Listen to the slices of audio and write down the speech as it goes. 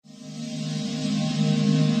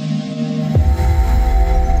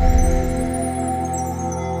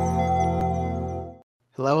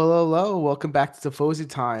Hello, hello, hello. Welcome back to Tifosi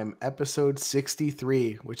Time, episode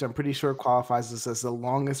 63, which I'm pretty sure qualifies us as the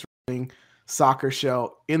longest running soccer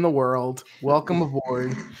show in the world. Welcome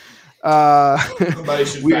aboard. Uh, Somebody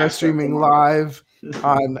should we are fact check streaming them. live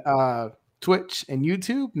on Twitch and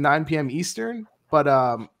YouTube, 9 p.m. Eastern. But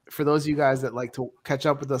for those of you guys that like to catch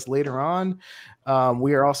up with us later on,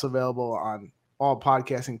 we are also available on all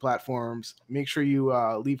podcasting platforms. Make sure you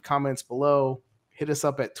leave comments below. Hit us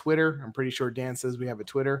up at Twitter. I'm pretty sure Dan says we have a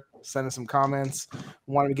Twitter. Send us some comments.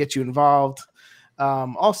 We wanted to get you involved.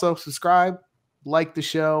 Also, subscribe, like the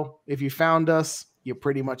show. If you found us, you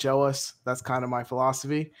pretty much owe us. That's kind of my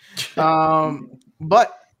philosophy.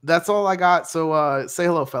 But that's all I got. So say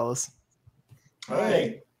hello, fellas.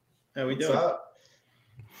 Hey, How we what's doing? up?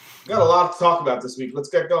 Got a lot to talk about this week. Let's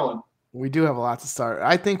get going. We do have a lot to start.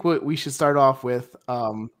 I think what we should start off with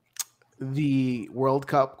the World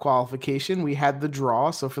Cup qualification. We had the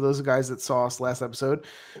draw. So for those guys that saw us last episode,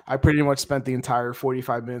 I pretty much spent the entire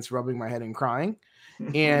 45 minutes rubbing my head and crying.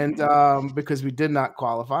 And because we did not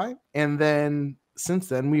qualify. And then since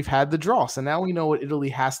then, we've had the draw. So now we know what Italy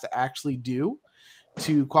has to actually do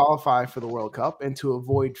to qualify for the World Cup and to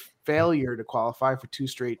avoid failure to qualify for 2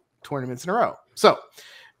 straight tournaments in a row. So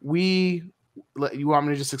you want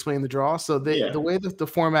me to just explain the draw? So the way that the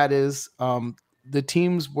format is,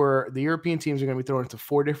 the European teams are going to be thrown into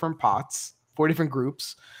 4 different pots, 4 different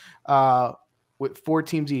groups, with 4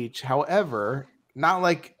 teams each. However, not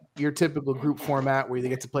like your typical group format where they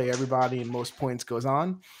get to play everybody and most points goes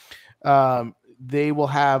on. They will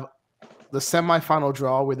have the semifinal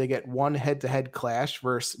draw where they get one head-to-head clash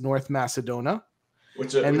versus North Macedonia,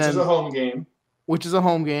 which is a home game. Which is a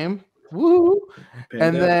home game. Woo!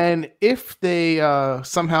 And then if they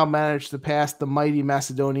somehow manage to pass the mighty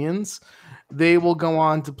Macedonians, they will go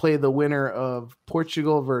on to play the winner of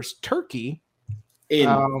Portugal versus Turkey in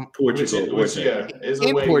Portugal,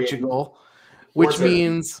 which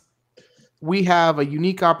means we have a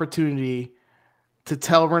unique opportunity to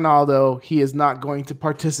tell Ronaldo he is not going to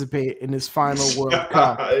participate in his final World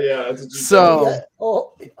Cup.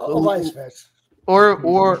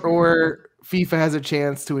 Or FIFA has a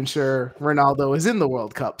chance to ensure Ronaldo is in the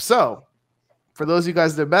World Cup. So for those of you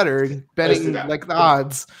guys that are better, betting like the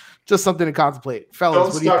odds, just something to contemplate.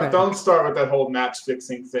 Fellas, Don't start with that whole match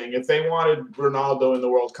fixing thing. If they wanted Ronaldo in the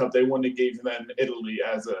World Cup, they wouldn't have gave them Italy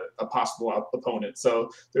as a possible opponent.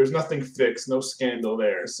 So there's nothing fixed, no scandal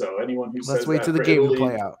there. So anyone who let's wait till the game to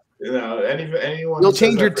play out. You know, anyone you'll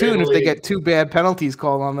change your tune if they get 2 bad penalties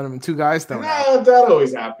called on them and 2 guys thrown out. That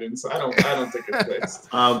always happens. I don't think it's fixed.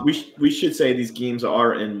 We should say these games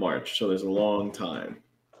are in March, so there's a long time.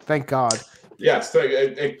 Thank God. Yes,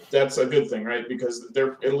 that's a good thing, right? Because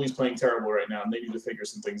Italy's playing terrible right now, and they need to figure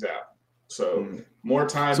some things out. So more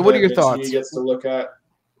time. So what are your thoughts? He gets to look at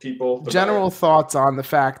people. General thoughts on the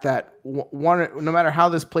fact that no matter how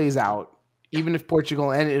this plays out, even if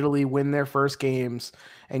Portugal and Italy win their first games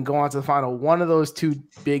and go on to the final, one of those 2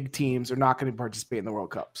 big teams are not going to participate in the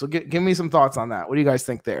World Cup. So give me some thoughts on that. What do you guys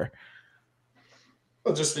think there?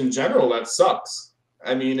 Well, just in general, that sucks.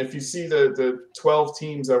 I mean, if you see the 12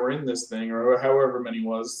 teams that were in this thing, or however many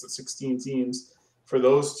was, the 16 teams, for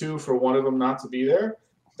those 2, for one of them not to be there,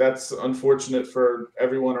 that's unfortunate for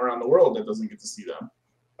everyone around the world that doesn't get to see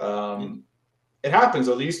them. It happens.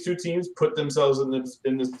 So these 2 teams put themselves in this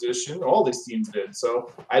position. All these teams did.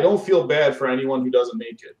 So I don't feel bad for anyone who doesn't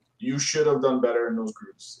make it. You should have done better in those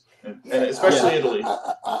groups, and especially Italy.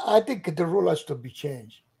 I think the rule has to be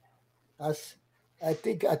changed. I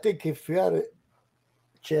think if we are a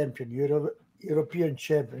champion, European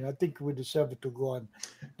champion, I think we deserve to go on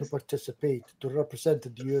to participate, to represent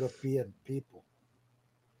the European people.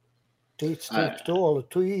 It's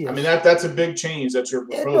 2 years. I mean, that's a big change that you're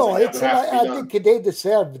proposing. No, I think they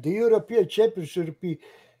deserve the European champions should be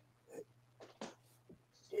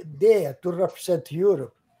there to represent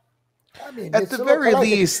Europe. I mean, at the very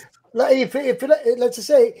least, if let's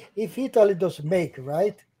say if Italy doesn't make it,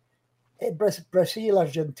 right, Brazil,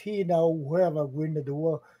 Argentina, whoever win the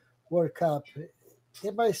World Cup,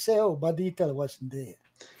 they might say, "Oh, but Italy wasn't there."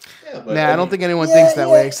 Yeah, I don't think anyone thinks that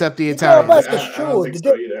way except the Italians. I don't think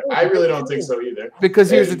so either. I really don't think so either.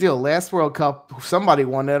 Because here's the deal. Last World Cup, somebody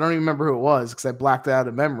won it. I don't even remember who it was because I blacked it out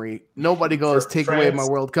of memory. Nobody goes, take away my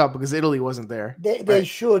World Cup because Italy wasn't there. They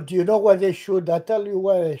should. You know what they should? I tell you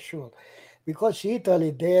why they should. Because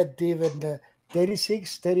Italy, they had even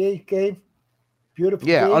 36, 38 game. Beautiful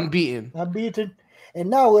game. Unbeaten. And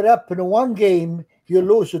now we're up in 1 game. You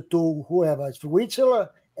lose it to whoever. Switzerland,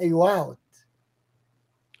 and you're out.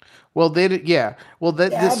 Well, they did, yeah. Well,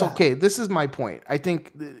 this is my point. I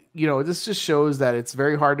think, this just shows that it's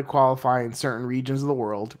very hard to qualify in certain regions of the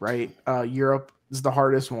world, right? Europe is the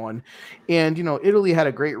hardest one. And, Italy had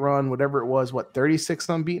a great run, whatever it was, 36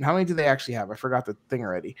 unbeaten? How many did they actually have? I forgot the thing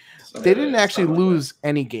already. They didn't actually lose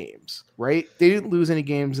any games, right? They didn't lose any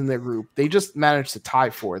games in their group. They just managed to tie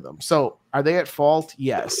 4 of them. So are they at fault?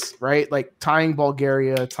 Yes, right? Like tying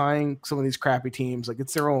Bulgaria, tying some of these crappy teams, like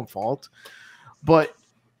it's their own fault. But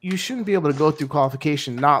you shouldn't be able to go through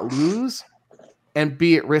qualification, not lose, and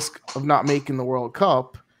be at risk of not making the World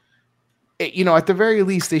Cup. At the very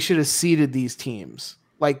least, they should have seeded these teams.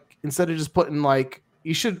 Like, instead of just putting,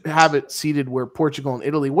 you should have it seeded where Portugal and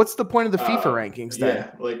Italy. What's the point of the FIFA rankings then? Yeah,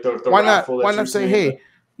 like the why not say, hey,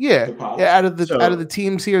 out of the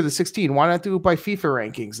teams here, the 16, why not do it by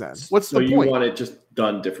FIFA rankings then? What's the point? So you want it just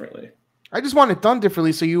done differently? I just want it done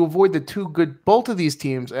differently so you avoid both of these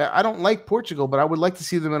teams. I don't like Portugal, but I would like to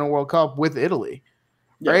see them in a World Cup with Italy.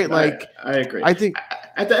 Yeah, right? I agree. I think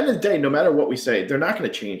at the end of the day, no matter what we say, they're not going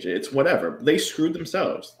to change it. It's whatever. They screwed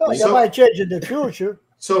themselves. They might change in the future.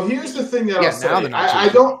 So here's the thing that I'll say.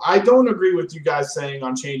 I don't agree with you guys saying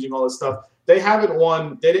on changing all this stuff. They haven't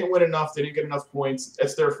won. They didn't win enough. They didn't get enough points.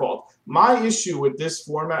 It's their fault. My issue with this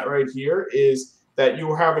format right here is that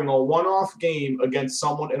you're having a one-off game against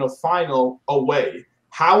someone in a final away.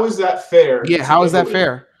 How is that fair? Yeah, how is that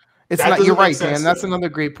fair? It's not. You're right, Dan. That's another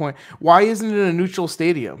great point. Why isn't it a neutral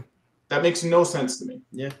stadium? That makes no sense to me.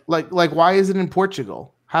 Yeah. Like why is it in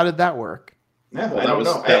Portugal? How did that work? Yeah, I don't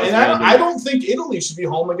know. And I don't think Italy should be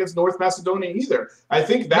home against North Macedonia either. I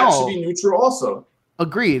think that should be neutral also.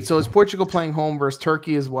 Agreed. So is Portugal playing home versus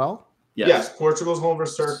Turkey as well? Yes, Portugal's home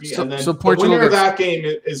versus Turkey, and then Portugal, the winner of that game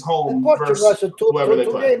is home versus whoever they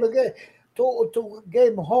play. Two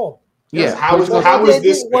game home. Yes. How is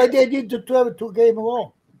this? Why they need to have 2 game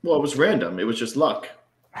home? Well, it was random. It was just luck.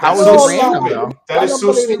 How is this random, though? That is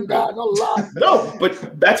so stupid. No,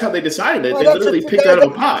 but that's how they decided it. They literally picked out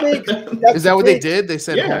of a pot. Is that what they did? They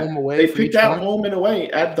said home, away. They picked out home and away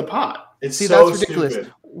at the pot. That's ridiculous.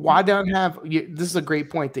 Stupid. Why not have this is a great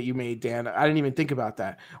point that you made, Dan. I didn't even think about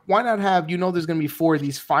that. Why not have, there's going to be 4 of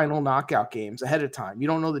these final knockout games ahead of time. You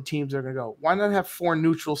don't know the teams that are going to go. Why not have 4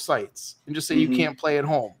 neutral sites and just say you can't play at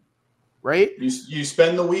home, right? You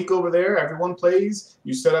spend the week over there. Everyone plays.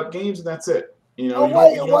 You set up games, and that's it.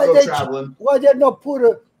 Why they not put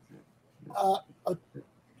a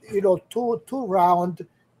two round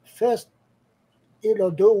first?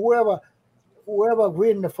 Do whoever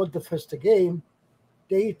win for the first game,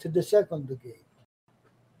 they eat the second game.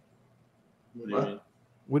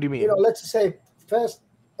 What do you mean? Let's say first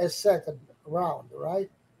and second round, right?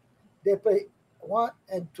 They play 1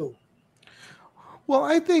 and 2. Well,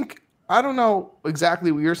 I don't know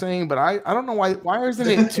exactly what you're saying, but I don't know why isn't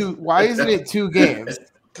it 2 2 games?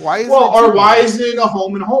 Why isn't it a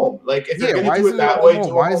home and home? Like if you're going to do it that way,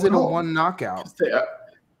 why is it a 1 knockout?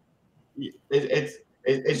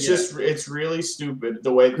 It's really stupid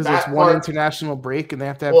the way because it's 1 international break and they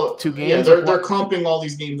have to have 2 games. Yeah, they're clumping all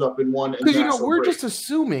these games up in 1 international break. We're just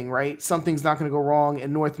assuming, right? Something's not going to go wrong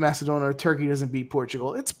and North Macedonia or Turkey doesn't beat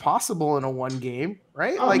Portugal. It's possible in a 1 game,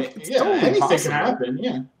 right? Totally anything possible. can happen.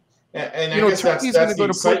 Yeah. And Turkey's going to go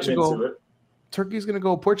to Portugal. Turkey's going to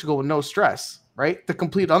go to Portugal with no stress, right? The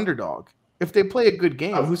complete underdog. If they play a good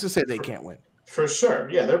game, who's to say they can't win? For sure.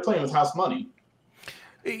 Yeah, they're playing with house money.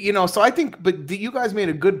 So I think, but you guys made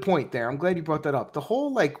a good point there. I'm glad you brought that up. The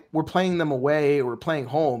whole, we're playing them away or we're playing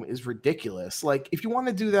home is ridiculous. If you want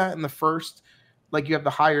to do that in the first, you have the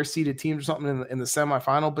higher seeded teams or something in the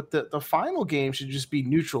semifinal, but the final game should just be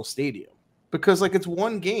neutral stadium. Because it's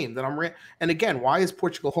 1 game that and again, why is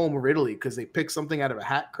Portugal home or Italy? Because they picked something out of a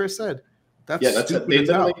hat, Chris said. That's it. They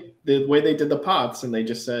literally, the way they did the pots, and they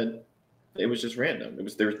just said it was just random.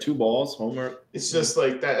 There were 2 balls, home or. It's just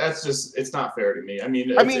that. That's just it's not fair to me.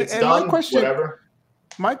 It's done. Whatever.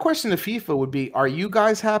 My question to FIFA would be: are you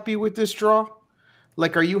guys happy with this draw?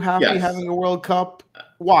 Are you happy having a World Cup?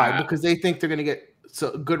 Why? Because they think they're going to get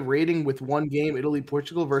a good rating with 1 game, Italy,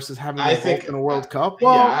 Portugal, versus having both in a World Cup.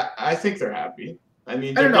 Well, I think they're happy. They're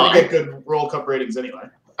going to get good World Cup ratings anyway.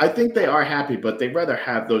 I think they are happy, but they'd rather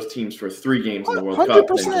have those teams for 3 games in the World Cup.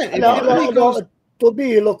 100%. To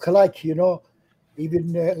me, it look like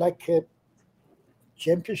even a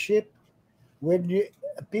championship when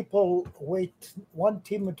people wait 1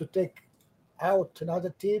 team to take out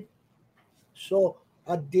another team. So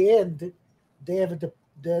at the end, they have the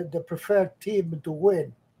preferred team to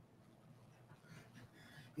win.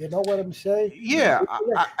 You know what I'm saying? Yeah,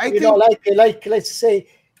 I think let's say,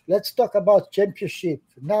 let's talk about championship.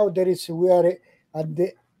 Now we are at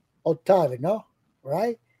the Ottawa, no,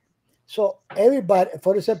 right? So everybody,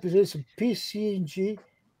 for example, there's PCG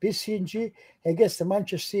against the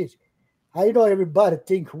Manchester City. I know everybody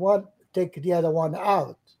think one take the other one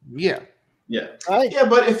out. Yeah. Yeah. right? Yeah,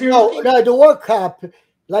 but if you're No, looking, now the World Cup,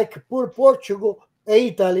 like poor Portugal,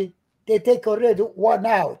 Italy, they take already one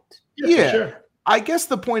out. Yeah, for Yeah. sure. I guess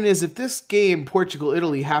the point is, if this game,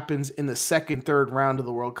 Portugal-Italy, happens in the second, third round of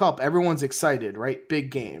the World Cup, everyone's excited, right? Big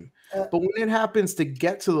game. But when it happens to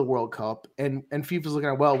get to the World Cup and FIFA's looking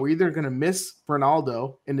at, well, we're either going to miss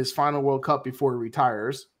Ronaldo in his final World Cup before he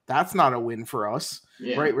retires. That's not a win for us,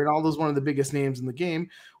 right? Ronaldo's one of the biggest names in the game.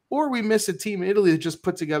 Or we miss a team in Italy that just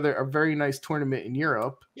put together a very nice tournament in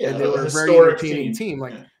Europe. Yeah, and they were a very historic entertaining team.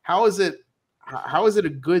 Like, Yeah. how is it a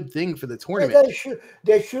good thing for the And tournament?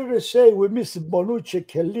 they should say we miss Bonucci and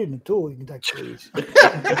Chiellini too in that case.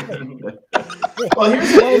 Well,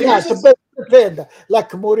 here's Why the- not? The best defender, like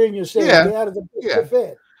Mourinho said, Yeah. they are the best Yeah.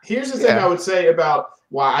 defender. Here's the thing Yeah. I would say about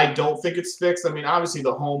why I don't think it's fixed. I mean, obviously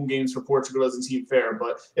the home games for Portugal doesn't seem fair,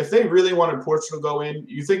 but if they really wanted Portugal to go in,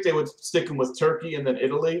 you think they would stick them with Turkey and then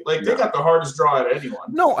Italy? Like they got the hardest draw out of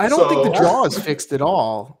anyone. No, I don't think the So- draw is fixed at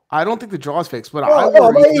all. I don't think the draw is fixed, but I No, but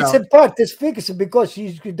worry it's about- in part it's fixed because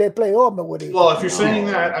they play home with it. Well, if you're saying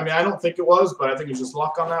that, I mean, I don't think it was, but I think it's just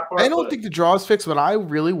luck on that part. I don't but- think the draw is fixed. What I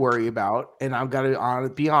really worry about, and I've got to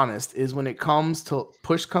be honest, is when it comes to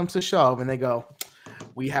push comes to shove, and they go,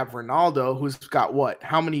 "We have Ronaldo, who's got what?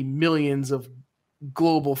 How many millions of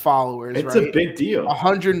global followers? It's right? a big deal.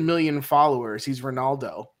 100 million followers. He's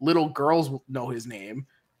Ronaldo. Little girls know his name.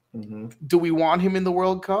 Mhm. Do we want him in the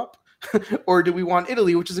World Cup, or do we want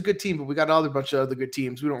Italy, which is a good team, but we got another bunch of other good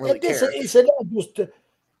teams? We don't really And this care." is not just,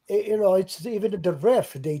 it's even the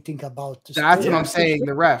ref they think about. this. That's what Yeah. I'm saying.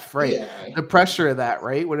 The ref, right? Yeah. The pressure of that,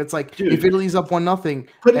 right? When it's like, Dude. if Italy's up 1-0,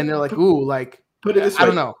 Put it- and they're like, put- "Ooh, like." Put it this way. I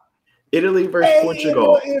don't know. Italy versus Hey,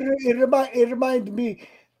 Portugal. It reminds me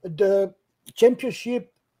the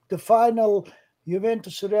championship, the final,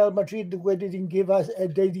 Juventus Real Madrid, where they didn't give us, they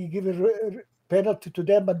didn't give a penalty to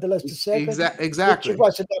them at the last second. Exactly. Which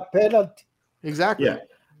wasn't a penalty. Exactly. Yeah.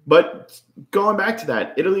 But going back to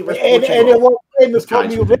that, Italy versus And Portugal.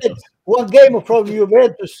 one game from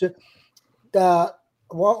Juventus, the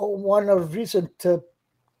one of recent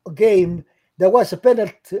game, there was a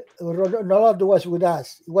penalty. Ronaldo was with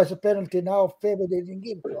us. It was a penalty in our favor. They didn't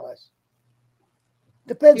give to us.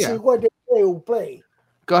 Depends Yeah. on what they play who play.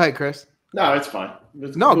 Go ahead, Chris. No, it's fine.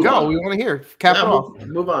 Let's No, move go. on. We want to hear. Cap it No, off.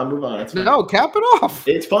 move on. It's fine. No, cap it off.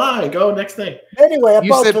 It's fine. Go next thing. Anyway,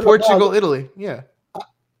 You about said Portugal, Ronaldo, Italy. Yeah.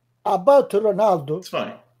 about Ronaldo, It's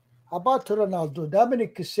fine.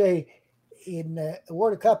 Dominic say in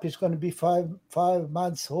World Cup is going to be five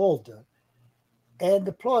months older,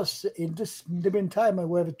 and plus in the meantime,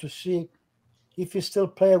 I have to see if he still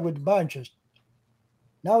play with Manchester.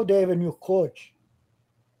 Now they have a new coach.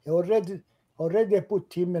 They already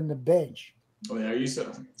put him in the bench. Oh, yeah, you said.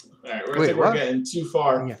 All right, I Wait, think what? we're getting too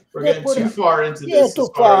far. Yeah. We're Yeah, getting put too it- far into Yeah, this. too as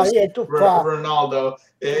far far. as Yeah, too far. Ronaldo.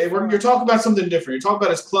 You're talking about something different. You're talking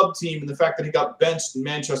about his club team and the fact that he got benched in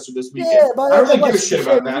Manchester this weekend. Yeah, but I don't really that give a was shit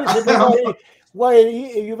the about same that. reason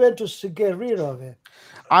why Juventus get rid of him.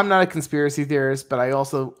 I'm not a conspiracy theorist, but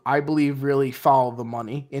I believe really follow the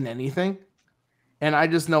money in anything. And I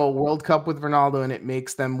just know a World Cup with Ronaldo and it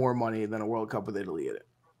makes them more money than a World Cup with Italy in it.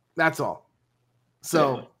 That's all.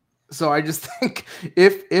 So I just think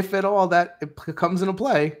if at all that it comes into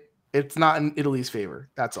play, it's not in Italy's favor.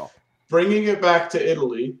 That's all. Bringing it back to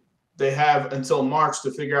Italy, they have until March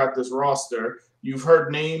to figure out this roster. You've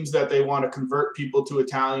heard names that they want to convert people to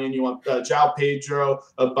Italian. You want João Pedro,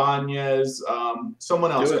 Ibanez,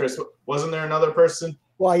 someone else, Do it. Chris. Wasn't there another person?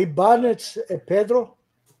 Why Ibanez, Pedro?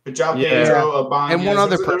 João Yeah. Pedro, Ibanez. And one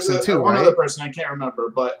other There was person too, One right? other person, I can't remember.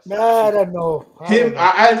 But No, I don't know. him,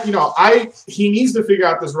 he needs to figure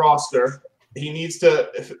out this roster. He needs to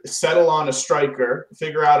settle on a striker,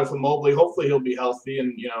 figure out if Immobile, hopefully he'll be healthy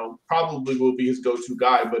and, probably will be his go-to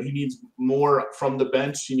guy, but he needs more from the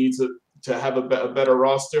bench. He needs to have a better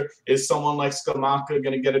roster. Is someone like Scamacca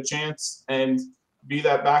going to get a chance and be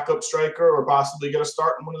that backup striker or possibly get a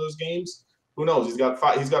start in one of those games? Who knows? He's got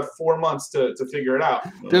 4 months to figure it out.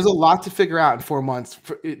 There's a lot to figure out in 4 months.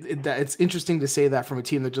 It's interesting to say that from a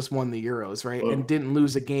team that just won the Euros, right? Well- And didn't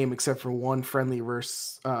lose a game except for one friendly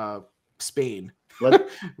versus Spain, Let,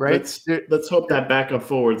 right? let's hope that backup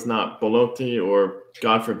forward's not Belotti or,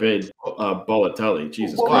 God forbid, Balotelli.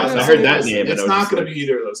 Jesus Well, Christ. I honestly, heard that name. and It's I was not just going to like, be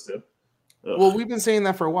either of those two. ugh. Well, we've been saying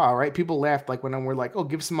that for a while, right? People laughed like when we're like, "Oh,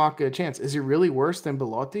 give Scamacca a chance." Is he really worse than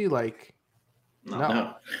Belotti? Like, no.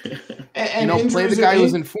 No. And Play the injuries guy are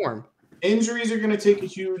who's in form. Injuries are going to take a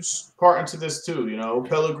huge part into this too.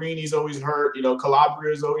 Pellegrini's always hurt.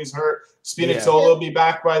 Calabria's always hurt. Spinazzola will be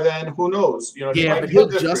back by then. Who knows? He Yeah, might but be a he'll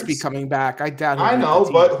just difference. be coming back. I doubt. he'll I make know, the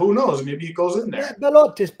team. but who knows? Maybe he goes in Yeah, there.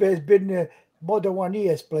 Belotti has been more than 1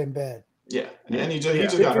 year playing bad. Yeah, and he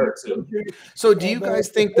just got hurt too. So do you guys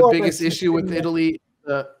think the biggest issue with Italy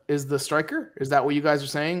is the striker? Is that what you guys are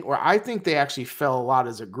saying? Or I think they actually fell a lot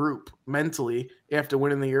as a group mentally after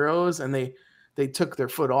winning the Euros, and they took their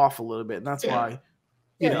foot off a little bit, and that's why.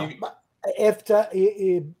 But after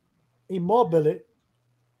Immobile,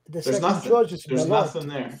 there's nothing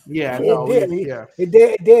there. Yeah,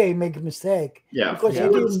 they make a mistake. Yeah, because he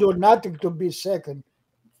didn't do nothing to be second.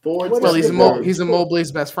 Well, he's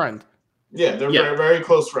Immobile's best friend. Yeah, they're very, very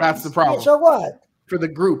close friends. That's the problem. Yeah, so what? For the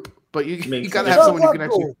group, but you got to have someone you can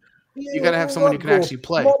actually. You got to have someone you can actually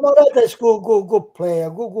play. Morata's good player,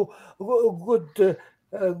 good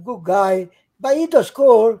guy, but he does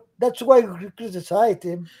score. That's why we criticize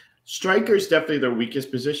him. Striker's definitely their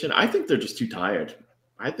weakest position. I think they're just too tired.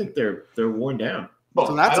 I think they're worn down. Well,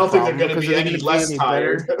 so I don't think they're going to be any less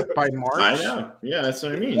tired by March. I know. Yeah, that's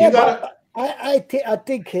what I mean. Yeah, I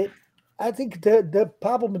think the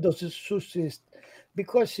problem with those is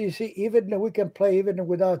because you see, even we can play even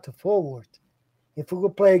without the forward. If we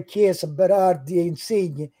could play Chiesa, Berardi,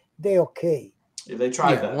 Insigne, they're okay. Yeah, they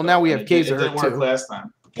tried that. Well, now we have Chiesa. It didn't work last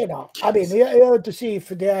time. I mean, you have to see if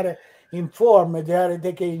they are in form,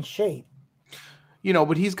 they get in shape.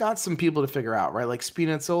 But he's got some people to figure out, right? Like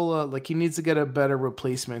Spinazzola, like he needs to get a better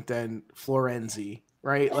replacement than Florenzi,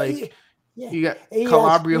 right? Like you got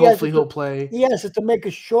Calabria, hopefully he'll play. He has to make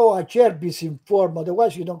a show Acerbi's in form,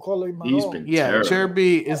 otherwise you don't call him. He's been terrible.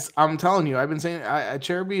 Acerbi is. I'm telling you, I've been saying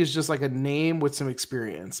Acerbi is just like a name with some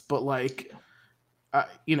experience, but like,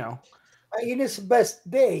 in his best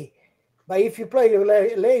day. But if you play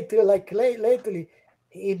lately,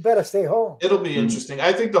 he better stay home. It'll be interesting.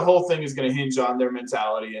 I think the whole thing is going to hinge on their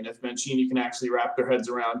mentality, and if Mancini can actually wrap their heads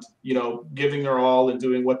around, giving their all and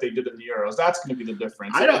doing what they did in the Euros, that's going to be the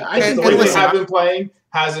difference. The way they have been playing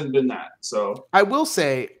hasn't been that. So I will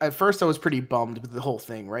say, at first I was pretty bummed with the whole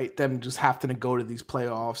thing, right? Them just having to go to these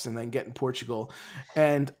playoffs and then getting Portugal,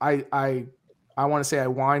 and I want to say I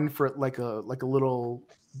whined for like a little.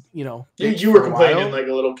 You were complaining like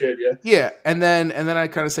a little kid, yeah, and then I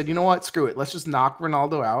kind of said, you know what, screw it, let's just knock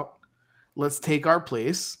Ronaldo out, let's take our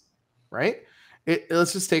place, right?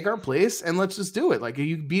 Let's just take our place and let's just do it. Like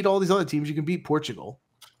you beat all these other teams, you can beat Portugal.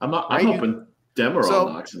 I'm hoping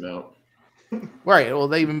Demiral knocks him out. Right, well,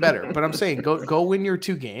 they even better. But I'm saying go win your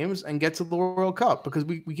 2 games and get to the World Cup, because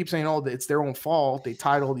we keep saying, it's their own fault. They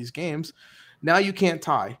tied all these games. Now you can't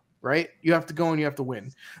tie. Right, you have to go and you have to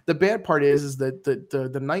win. The bad part is that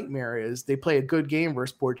the nightmare is they play a good game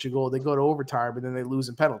versus Portugal, they go to overtime, but then they lose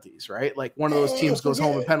in penalties. Right, like one of those teams goes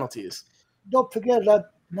home in penalties. Don't forget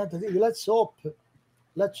that. Let's hope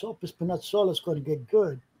Spinazzola is going to get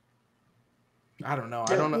good. I don't know.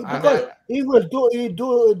 Because he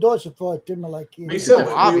does it for a team like him. We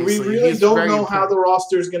really don't know how the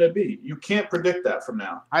roster is going to be. You can't predict that from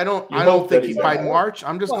now. I don't think by March.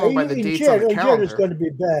 I'm just going by the dates on the calendar. He's going to be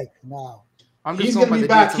back now. He's going to be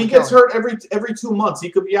back. He gets hurt every 2 months. He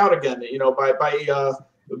could be out again.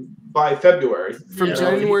 By February. From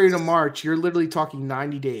January to March, you're literally talking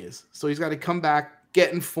 90 days. So he's got to come back,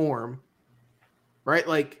 get in form, right?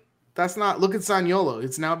 Like. That's not. Look at Zaniolo.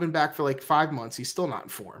 It's now been back for like 5 months. He's still not in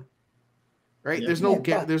form, right? Yeah.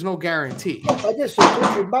 There's no guarantee. I just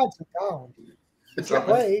 2-3 months down.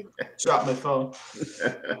 Drop my phone.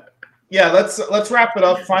 Yeah, let's wrap it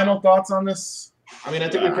up. Final thoughts on this. I mean, I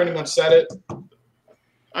think we pretty much said it.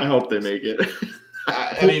 I hope they make it.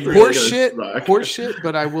 Horse shit.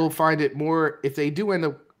 But I will find it more if they do end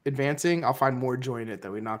up advancing. I'll find more joy in it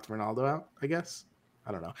that we knocked Ronaldo out, I guess.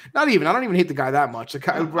 I don't know. I don't even hate the guy that much.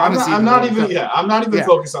 I'm not even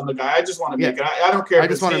focused on the guy. I just want to make it. I don't care if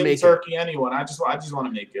it's him, Turkey, anyone. I just want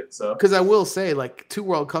to make it. So because I will say, like 2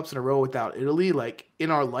 World Cups in a row without Italy, like in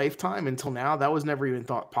our lifetime until now, that was never even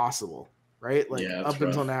thought possible. Right, like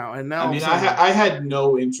until now, and now. I mean, I had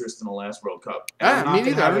no interest in the last World Cup. Me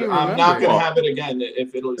neither. I'm not going to have it again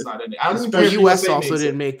if Italy's not in it. I don't even care if US also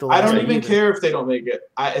didn't make the last. I don't even care if they don't make it.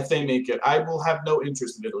 If they make it, I will have no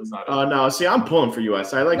interest if Italy's not in it. No, see, I'm pulling for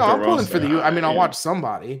US. I'm pulling for the U.S. I mean, I'll watch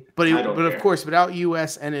somebody, but of course, without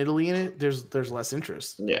US and Italy in it, there's less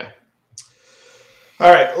interest. Yeah.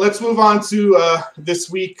 All right, let's move on to this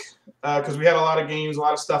week because we had a lot of games, a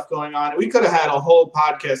lot of stuff going on. We could have had a whole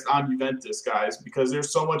podcast on Juventus, guys, because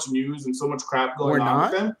there's so much news and so much crap going on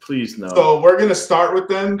with them. Please no. So we're going to start with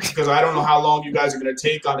them because I don't know how long you guys are going to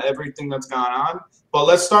take on everything that's gone on. But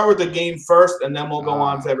let's start with the game first, and then we'll go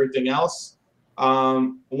on to everything else.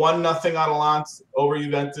 1-0 Atalanta over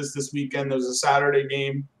Juventus this weekend. There was a Saturday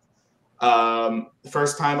game. The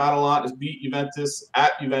first time Atalanta has beat Juventus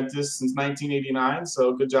at Juventus since 1989.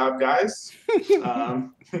 So good job, guys.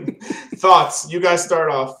 Thoughts? You guys start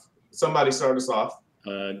off. Somebody start us off.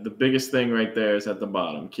 The biggest thing right there is at the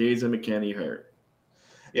bottom. Chiesa McKennie hurt.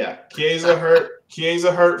 Yeah, Chiesa hurt.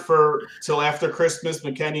 Chiesa hurt for till after Christmas.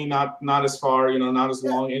 McKennie not as far, not as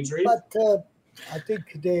long injury. But I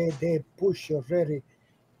think they push already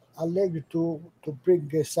Allegri to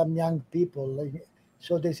bring some young people.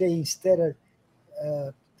 So they say instead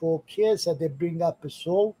of for Chiesa, they bring up a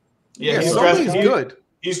Soul. Yeah, he's good.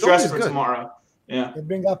 He's dressed for good. tomorrow. Yeah. They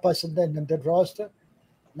bring up us and then in the roster.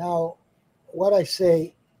 Now, what I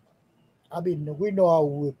say, I mean, we know how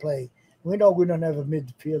we play. We know we don't have a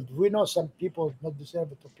midfield. We know some people not deserve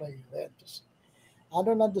to play Juventus. I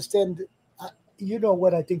don't understand. You know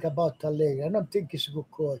what I think about Allegri. I don't think he's a good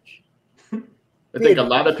coach. I think a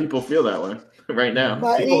lot of people feel that way right now.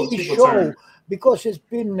 But People he show turn. because it's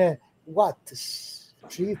been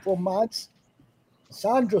 3-4 months.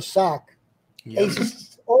 Sandro Sack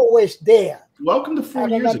is always there. Welcome to 4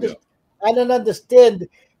 years ago. I don't understand.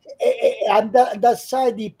 And that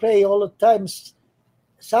side he play all the time,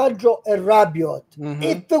 Sandro and Rabiot.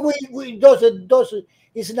 If we doesn't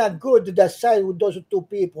it's not good that side with those two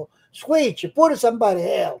people. Switch, put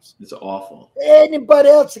somebody else. It's awful. Anybody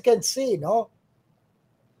else can see, no?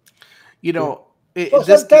 So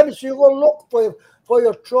sometimes you go look for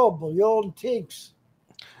your trouble, your own things.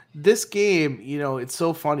 This game, it's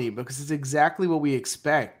so funny because it's exactly what we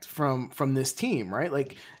expect from this team, right?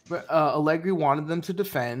 Like Allegri wanted them to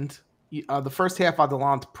defend. The first half,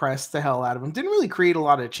 Atalanta pressed the hell out of them. Didn't really create a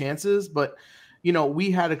lot of chances, but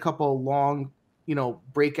we had a couple long,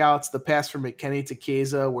 breakouts. The pass from McKennie to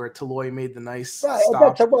Chiesa, where Toloi made the nice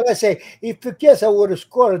stop. That's what I say. If Chiesa would have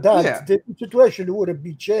scored that, the situation would have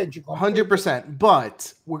been changing. 100%.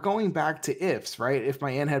 But we're going back to ifs, right? If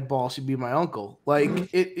my aunt had balls, she'd be my uncle. Like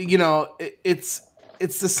it's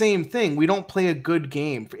the same thing. We don't play a good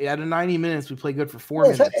game. Out of 90 minutes, we play good for 4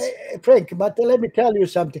 minutes. Frank, but let me tell you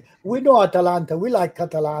something. We know Atalanta. We like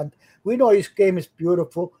Atalanta. We know his game is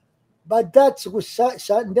beautiful. But that's with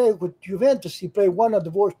Sunday with Juventus. He played one of the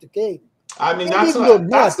worst games. I mean, that's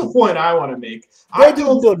the point I want to make. I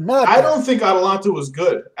don't think Atalanta was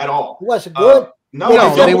good at all. Was it good?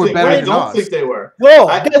 No, they were better than us. I don't think they were. No,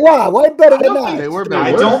 they were. Why better than us? They were better.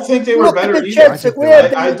 I don't think they were better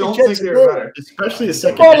either. I don't think they were better. Especially the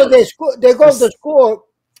second half. They go to score.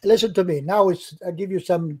 Listen to me. Now I give you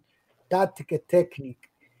some tactical technique.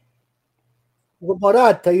 With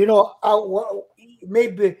Morata,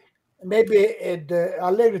 maybe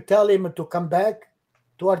Allegri tell him to come back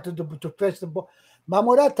to pass the ball. But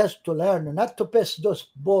Morata has to learn not to pass those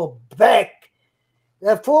ball back.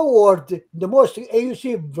 Forward, the most, you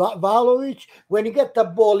see Vlahovic, when he get the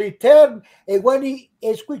ball, he turn, and when he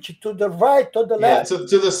switch to the right or the left.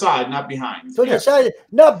 To the side, not behind. To the side,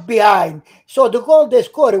 not behind. So the goal they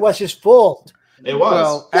scored, it was his fault. It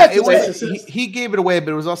was. Well, he gave it away, but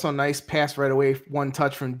it was also a nice pass right away, one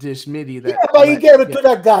touch from Dismidi. But he gave it to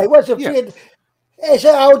that guy. It wasn't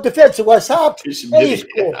our defense was up. He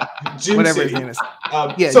scored. Whatever his name is.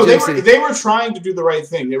 So they were trying to do the right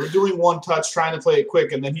thing. They were doing one touch, trying to play it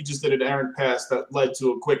quick, and then he just did an errant pass that led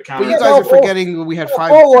to a quick counter. But you guys are forgetting we had five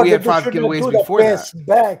giveaways before that.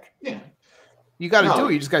 Back. Yeah. You got to do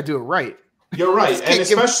it. You just got to do it right. You're right, and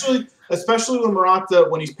especially when Morata,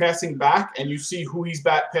 when he's passing back, and you see who he's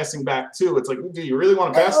passing back to, it's like, do you really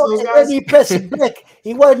want to pass to those guys? When he passed back,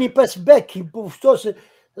 when he passed back, he was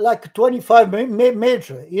like 25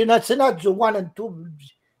 meters. It's not the 1 and 2.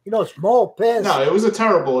 Small pass. No, it was a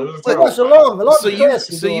terrible. It was a long pass.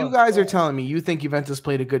 So you guys are telling me you think Juventus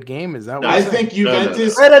played a good game? Is that what I think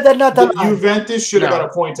Juventus? Better than Atalanta. Juventus should have got a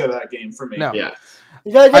point out of that game for me. No. Yeah.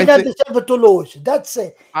 They don't deserve to lose. That's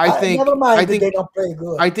it. Never mind that they don't play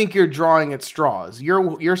good. I think you're drawing at straws.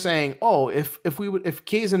 You're saying, if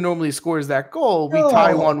Chiesa normally scores that goal, we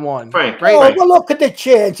tie 1-1. Frank, right? Oh, well, look at the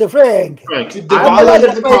chance, Frank. Dybala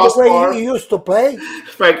hit the crossbar. He used to play.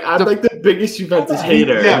 Frank, I'm like the biggest Juventus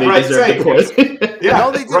hater, and they deserve the point. Yeah, no,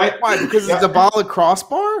 they did. right. Why? Because of the Dybala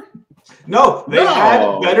crossbar? No, they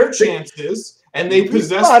had better chances. And they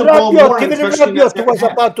possessed the ball more. Rabiot was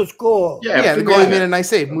about to score. Yeah, the goalie made a nice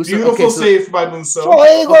save. Musa, Beautiful save by Musa. So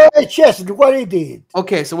he got a chest. What he did.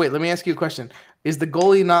 Okay, so wait, let me ask you a question. Is the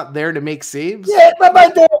goalie not there to make saves? Yeah, but by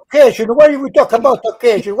the occasion, what are we talking about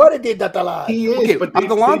occasion? What he did Atalanta? He is, okay, but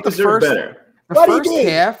Atalanta the first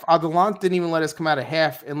half, Atalanta didn't even let us come out of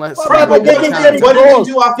half unless. What did they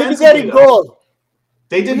do offensively?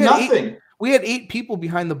 They did nothing. We had 8 people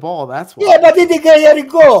behind the ball. That's why. Yeah, but they didn't get any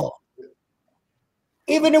goal.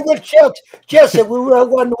 Even if we're Chelsea, we were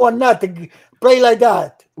 1-0, play like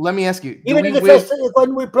that. Let me ask you. Even in the first,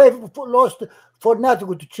 when we lost for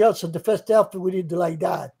nothing to Chelsea, the first half we did like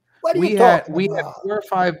that. What are you talking about? We had 4 or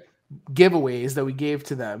 5 giveaways that we gave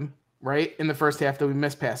to them. right, in the first half that we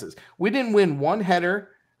missed passes. We didn't win one header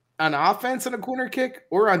on offense and a corner kick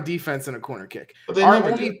or on defense and a corner kick. Our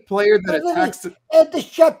only player that attacks at the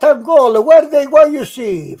shot on goal, what you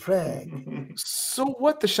see, Frank? So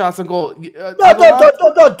what the shots on goal?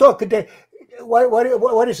 Don't talk.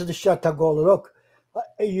 What is the shot on goal? Look,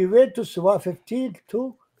 Juventus 15,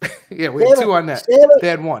 2? Yeah, we had 2 on net. 7? They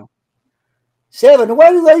had 1. 7.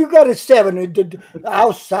 Why you got a 7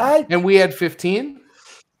 outside? And we had 15.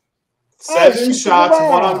 7 shots,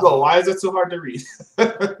 1 on goal. Why is it so hard to read?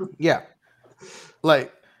 Yeah,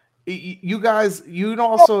 like you guys, you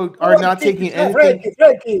also are not taking anything.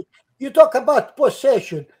 Frankie, you talk about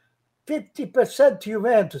possession. 50%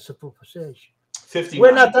 Juventus for possession. 59.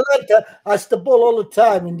 When Atalanta has the ball all the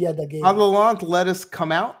time in the other game. Atalanta let us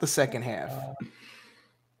come out the second half.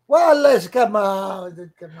 Well, let's come out.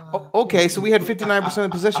 Okay, so we had 59%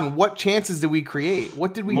 of possession. What chances did we create?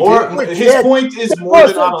 What did we do? His point is more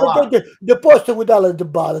than Atalanta. The poster without the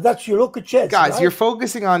ball. That's your look at chance. Guys, right? You're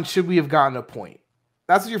focusing on should we have gotten a point.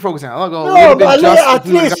 That's what you're focusing on. No, but at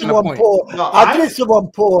least 1 point. At least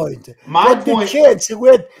 1 point. My but point. The chance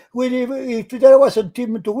if there was a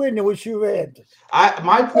team to win, it was Juventus.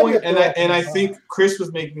 My point, and I think Chris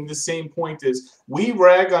was making the same point, is we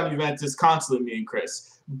rag on Juventus constantly, me and Chris.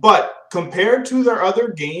 But compared to their other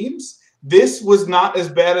games, this was not as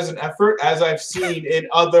bad as an effort as I've seen in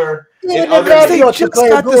other. They just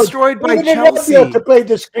got destroyed by Chelsea. To play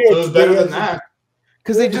this game. It was better than that.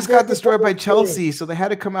 Because they just got destroyed by Chelsea, so they had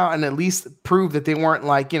to come out and at least prove that they weren't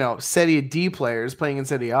like, Serie D players playing in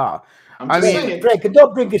Serie A. Frank,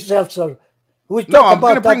 don't bring yourself so. No, I'm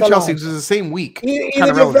going to bring Chelsea because it's the same week.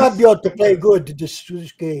 Even Rabiot to play good this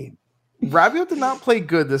game. Rabiot did not play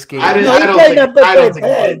good this game. I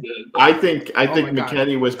think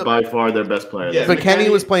McKennie was by far their best player. Yeah, McKennie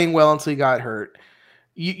was playing well until he got hurt.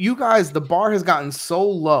 You guys, the bar has gotten so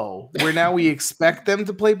low where now we expect them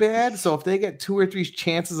to play bad. So if they get 2 or 3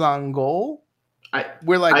 chances on goal,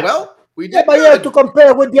 we're like, we did. Yeah, but you have to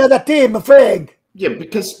compare with the other team, Frank. Yeah,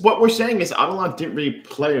 because what we're saying is Atalanta didn't really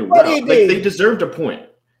play well. They deserved a point.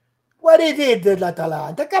 What he did in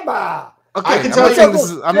Atalanta? Come on. Okay,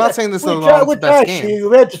 I'm not saying this is the best game.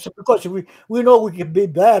 Because we know we can be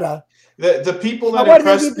better. The people that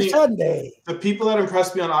impressed me. The people that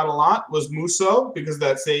impressed me on Atalanta was Musso because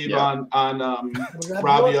that save on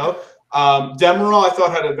Rabiot. Demiral, I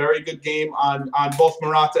thought, had a very good game on both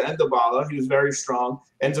Morata and Dybala. He was very strong.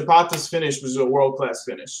 And Zapata's finish was a world-class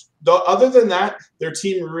finish. Other than that, their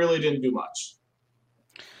team really didn't do much.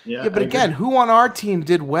 Yeah, but again, who on our team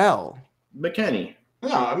did well? McKennie. No,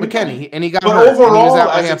 McKennie, and he got hurt. But overall,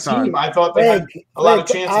 as a team, I thought they had a lot of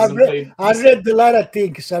chances. I read a lot of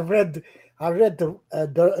things. I read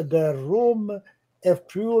the Rome,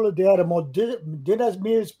 Friuli, they are more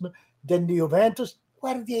dynamism than the Juventus.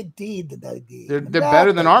 What they did in that game? They're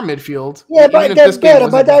better than our midfield. Yeah, but they're better.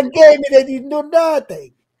 But that game, they didn't do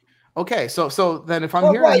nothing. Okay, so then if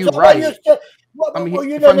I'm hearing you right,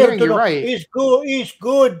 hearing you right, he's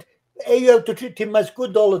good. You have to treat him as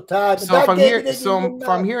good all the time. So if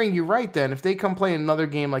I'm hearing you right, then if they come play another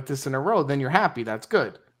game like this in a row, then you're happy. That's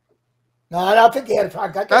good. No, I don't think that's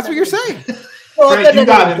what you're saying. Frank, you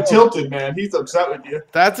got him tilted, man. He's upset with you.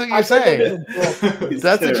 That's what you're saying.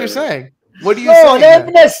 That's what you're saying. What do you say? No, let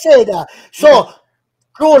me say that. So,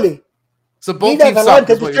 truly, so both teams suck,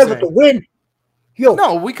 is what you're saying. To win.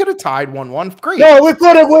 No, we could have tied 1-1. Great. No, we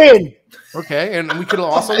could have win. Okay, and we could have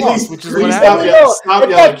also lost, which is what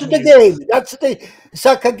happened. That's the game. That's the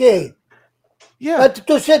soccer game. Yeah. But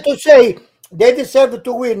to say they deserve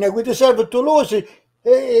to win and we deserve to lose,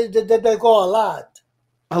 they go a lot.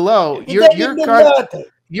 Hello,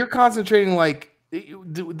 you're concentrating like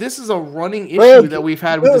this is a running issue that we've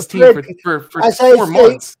had with this team for 4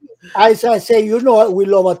 months. As I say, we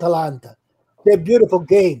love Atalanta. They're a beautiful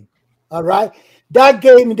game. All right, that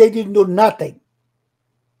game they didn't do nothing.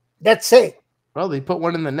 That's it. Well, they put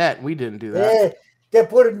one in the net. We didn't do that. Yeah, they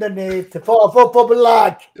put it in the net for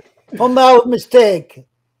luck, from our mistake.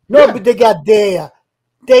 Nobody they got there.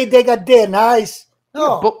 They got there nice.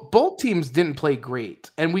 No. Yeah, both teams didn't play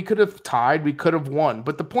great, and we could have tied. We could have won.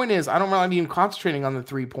 But the point is, I don't really even concentrating on the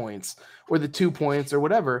 3 points or the 2 points or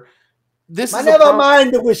whatever. Never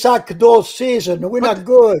mind that we suck those season. We're not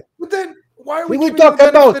good. But then why are we talking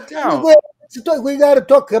about? We got to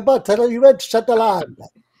talk about Juventus Atalanta.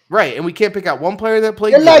 Right, and we can't pick out one player that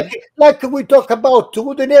played good. Like we talk about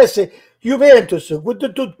Udinese, Juventus, with the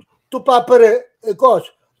two papere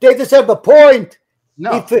cose. They deserve a point.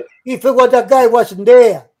 No. If that guy wasn't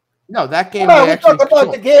there. No, that game. We talk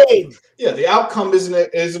about the game. Yeah, the outcome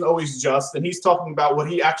isn't always just, and he's talking about what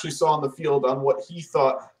he actually saw on the field on what he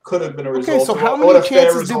thought could have been a result. Okay, so how what many a fair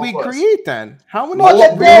chances did result we was. create then? How many? More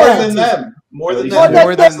than that. More than them. More than More them.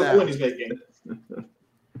 than That's them. the point he's making.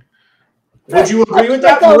 Would you agree with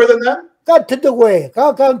that? More than them? Count to the way.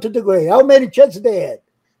 Count to the way. How many chances they had?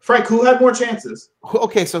 Frank, who had more chances?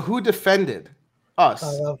 Okay, so who defended us?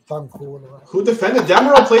 Who defended?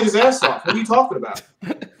 Demiral played his ass off. What are you talking about?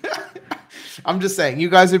 I'm just saying, you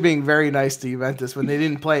guys are being very nice to Juventus when they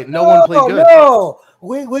didn't play. No one played good. No,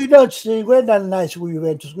 we don't see. We're not nice with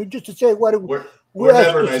Juventus. We just say what we're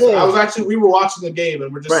never nice. We were watching the game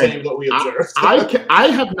and we're just saying what we observed.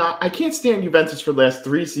 I can't stand Juventus for the last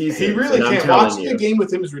 3 seasons. He really can't. Watching the game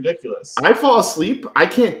with him is ridiculous. I fall asleep. I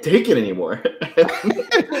can't take it anymore.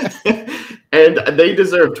 And they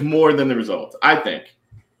deserved more than the result, I think.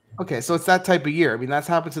 Okay, so it's that type of year. I mean, that's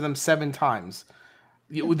happened to them 7 times.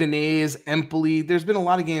 Udinese, Empoli. There's been a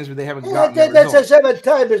lot of games where they haven't gotten that's a 7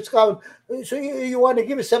 times it's count. So you want to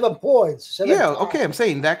give it 7 points? 7 yeah, times. Okay. I'm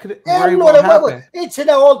saying that could very well happen. It's an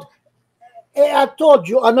old. I told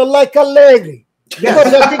you, and like Allegri,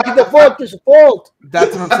 because I think the fault is fault.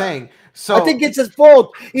 That's what I'm saying. So I think it's his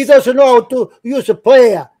fault. He doesn't know how to use a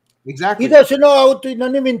player. Exactly. He doesn't know how to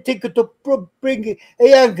not even think to bring a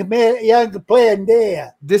young player in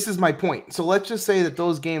there. This is my point. So let's just say that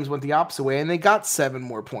those games went the opposite way and they got 7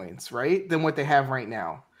 more points, right, than what they have right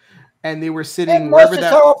now. And they were sitting and most is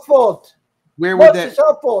our fault. Where would that? It's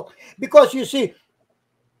our fault. Because you see,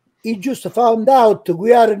 he just found out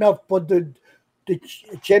we are enough for the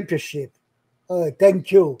championship.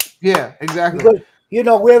 Thank you. Yeah, exactly. Because,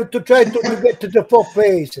 we have to try to get to the 4th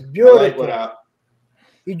place. Beautiful.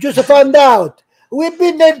 You just found out. We've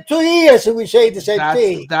been there 2 years and we say the same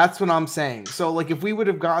thing. That's what I'm saying. So, like, if we would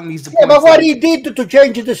have gotten these points, but what he did to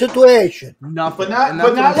change the situation? Nothing.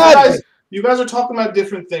 But you guys are talking about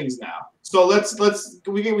different things now. So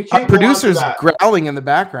we can't. Our producer's growling in the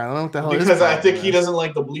background. I don't know what the hell. Because I think he doesn't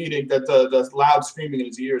like the bleeding. That the loud screaming in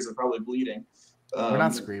his ears are probably bleeding. We're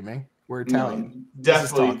not screaming. We're Italian.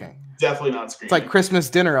 Definitely not screaming. It's like Christmas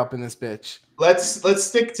dinner up in this bitch. Let's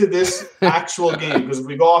stick to this actual game, because if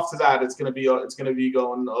we go off to that, it's gonna be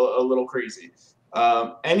going a little crazy.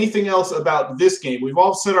 Anything else about this game? We've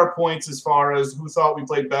all said our points as far as who thought we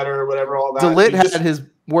played better or whatever. All that. De Ligt had his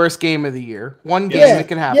worst game of the year. One game that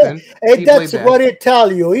can happen. Yeah. And that's what I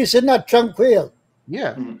tell you. He's not tranquil.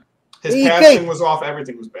 Yeah. His passing was off.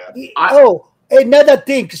 Everything was bad. Another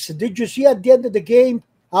thing. Did you see at the end of the game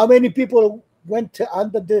how many people went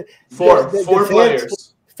under the four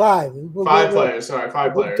players? 5 players. Sorry,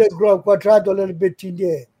 5 players. Quadrado a little bit in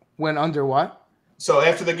there. Went under what? So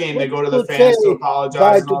after the game, they go to the fans to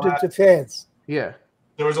apologize. To the fans. Yeah.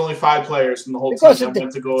 There was only 5 players from the whole team that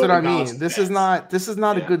went to go. That's what I mean. This is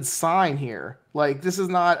not a good sign here. Like, this is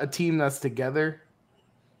not a team that's together.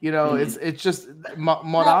 It's just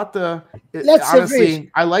Morata. Honestly,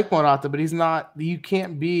 I like Morata, but he's not. You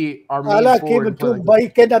can't be our main forward. I like him too, but he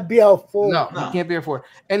cannot be our forward. No, he can't be our forward.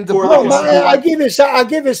 And I give you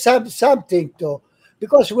something though,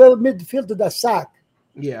 because we have midfield that suck.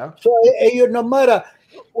 Yeah. So no matter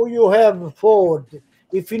who you have forward,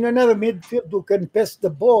 if you don't have a midfield who can pass the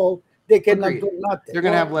ball, they cannot do nothing. They're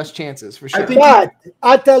gonna have less chances for sure. But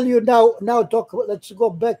I tell you now. Let's go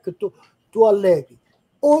back to Allegri.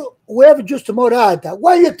 Oh, we have just Morata.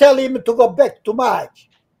 Why you tell him to go back too much?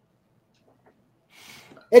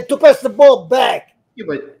 And to pass the ball back. Yeah,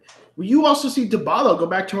 but you also see Dybala go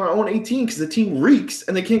back to our own 18 because the team reeks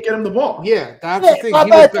and they can't get him the ball. Yeah, that's the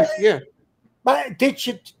thing. But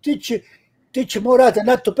teach Morata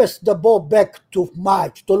not to pass the ball back too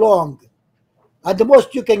much, too long. And the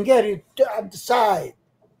most you can get it on the side.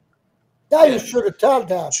 That you should tell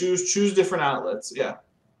them. Choose different outlets. Yeah.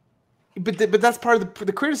 But that's part of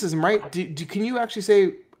the criticism, right? Can you actually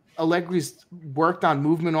say Allegri's worked on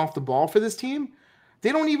movement off the ball for this team?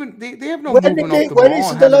 They don't even they have no movement off the ball. When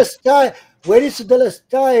is the last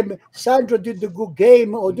time Sandro did the good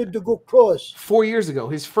game or did the good cross? 4 years ago,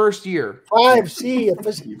 his first year. 5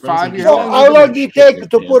 years. 5 years. So how long did it take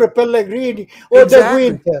to put a Pellegrini or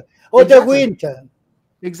the winter?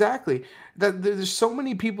 Exactly. There's so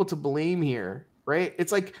many people to blame here, right?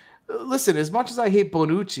 It's like, listen, as much as I hate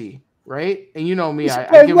Bonucci, right? And you know me,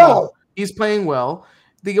 he's playing well.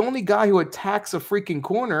 The only guy who attacks a freaking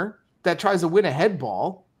corner that tries to win a head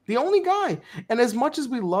ball, the only guy. And as much as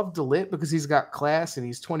we love De Ligt because he's got class and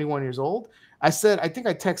he's 21 years old, I think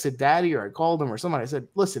I texted Daddy or I called him or somebody. I said,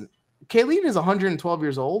 listen, Chiellini is 112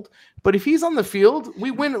 years old, but if he's on the field, we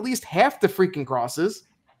win at least half the freaking crosses.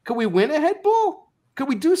 Could we win a head ball? Could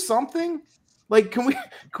we do something? Like, can we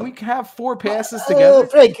have 4 passes together?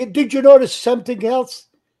 Frank, did you notice something else?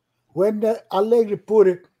 When Allegri put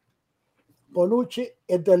it, Bonucci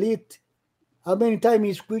and De Ligt How many times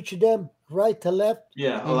he switched them right to left?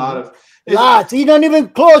 Yeah, a lot of lots. He don't even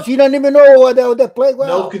close. He don't even know what they play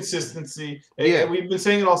well. No consistency. Yeah. We've been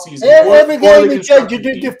saying it all season. Every game he changes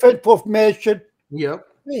the different formation. Yep.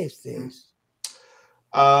 What is this?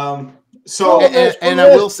 So and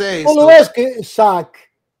I will say, Pololeski suck.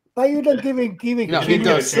 But you don't give him No, he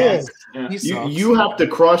does. Yeah. You have to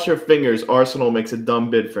cross your fingers. Arsenal makes a dumb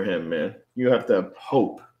bid for him, man. You have to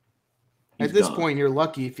hope. At this point, you're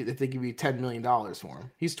lucky if they give you $10 million for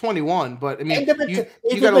him. He's 21, but I mean, In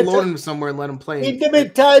you got to loan him somewhere and let him play. In the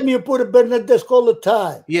meantime, you put a Bernardeschi all the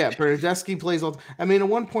time. Yeah, Bernardeschi plays all. I mean, at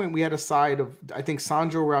one point we had a side of I think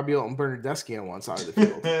Sandro Rabiot and Bernardeschi on one side of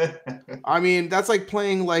the field. I mean, that's like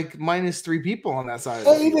playing like -3 people on that side.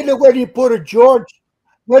 Of the Even field. when you put a George.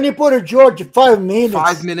 When you put a George 5 minutes.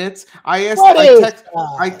 5 minutes. I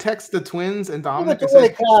text the Twins and Dominic.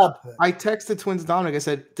 I text the Twins Dominic. I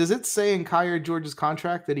said, "Does it say in Kyer George's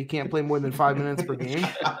contract that he can't play more than 5 minutes per game?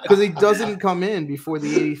 Because he doesn't come in before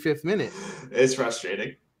the 85th minute." It's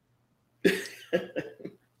frustrating.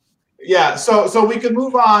 Yeah, so we can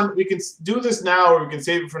move on. We can do this now, or we can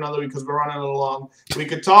save it for another week because we're running a little long. We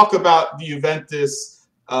could talk about the Juventus.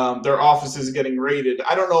 Their offices getting raided.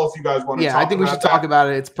 I don't know if you guys want to talk about it. Yeah, I think we should talk about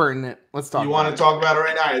it. It's pertinent. Let's talk about it. You want to talk about it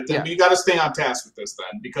right now? Yeah. You got to stay on task with this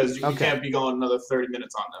then because you can't be going another 30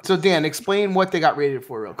 minutes on them. So, Dan, explain what they got raided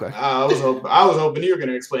for real quick. I was hoping you were going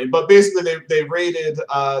to explain. But basically, they raided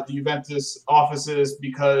the Juventus offices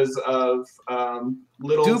because of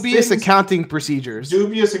little dubious accounting procedures.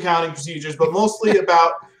 Dubious accounting procedures, but mostly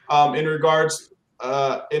about in regards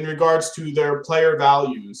to their player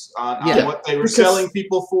values on what they were selling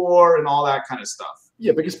people for and all that kind of stuff.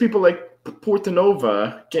 Yeah, because people like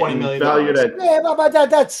Portanova getting $20 million valued at. Yeah, but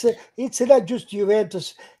that's it's not just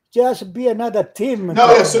Juventus. Just be another team.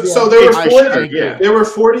 No, yeah. So there were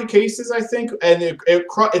 40 cases, I think, and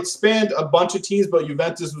it spanned a bunch of teams, but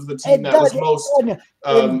Juventus was the team that was most.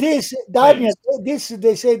 Daniel, this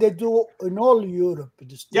they say they do in all Europe.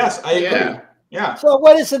 Yes, I agree. Yeah. So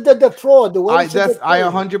what is it the fraud? I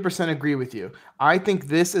 100% agree with you. I think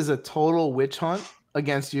this is a total witch hunt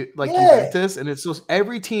against you, Juventus, and it's just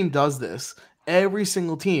every team does this. Every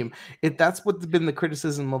single team. That's what's been the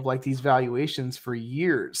criticism of like these valuations for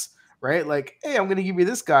years, right? Like, hey, I'm going to give you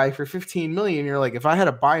this guy for $15 million. You're like, if I had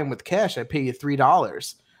to buy him with cash, I'd pay you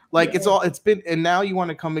 $3. Like it's been, and now you want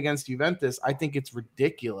to come against Juventus. I think it's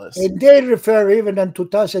ridiculous. And they refer even in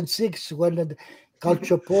 2006 when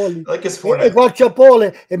Calciopoli,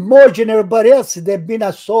 Calciopoli and Morgan and everybody else, they've been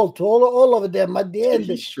assaulted. All of them at the end.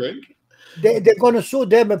 They're going to sue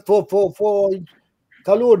them for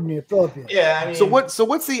calumny. Yeah. I mean, so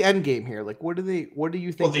what's the end game here? Like, what do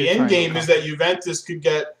you think? Well, the end game is that Juventus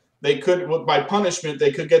by punishment,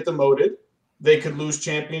 they could get demoted. They could lose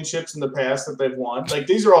championships in the past that they've won. Like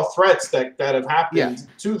these are all threats that have happened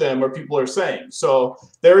to them, or people are saying. So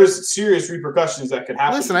there is serious repercussions that could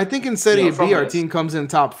happen. Listen, I think in Serie B, our team comes in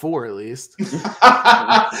top 4 at least. they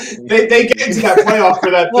get into that playoff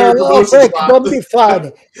for that third promotion spot. Don't be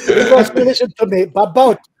funny. Because listen to me.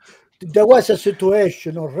 There was a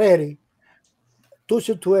situation already. 2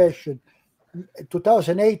 situations.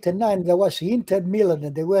 2008 and 2009, there was Inter Milan,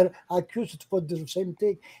 and they were accused for the same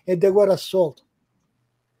thing, and they were assaulted.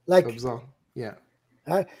 Yeah.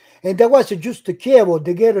 And there was just a Chievo.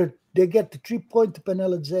 They get the 3-point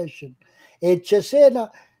penalization, and Cesena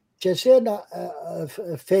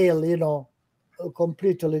failed.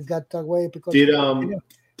 Completely got away because did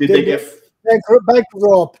they get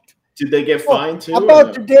bankrupt? Did they get fined too?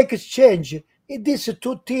 About the exchange, it is a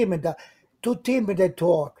two team that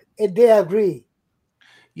talk. And they agree.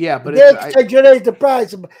 Yeah, but they exaggerate the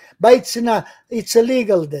price, but it's not. It's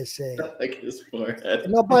illegal. They say. Like his forehead.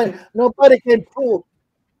 Nobody can prove.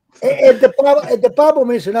 And the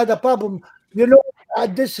problem is another problem.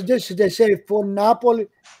 This they say for Napoli,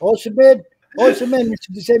 Osimhen is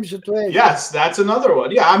the same situation. Yes, that's another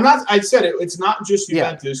one. Yeah, I said it. It's not just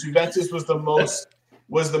Juventus. Yeah. Juventus was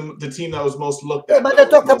the team that was most looked at. Yeah, but they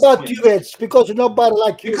talk about Juventus because nobody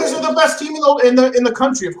like Juventus. Because they're the best team in the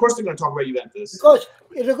country. Of course, they're going to talk about Juventus. Because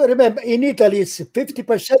remember, in Italy, it's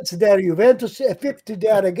 50% they are Juventus, 50% they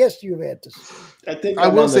are against Juventus. I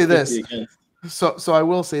will say this. So I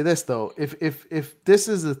will say this though. If this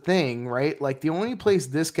is a thing, right? Like the only place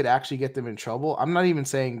this could actually get them in trouble. I'm not even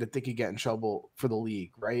saying that they could get in trouble for the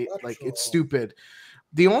league, right? That's like it's stupid.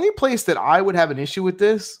 The only place that I would have an issue with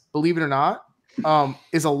this, believe it or not,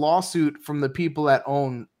 is a lawsuit from the people that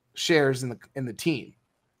own shares in the team.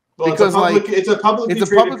 Well, because it's a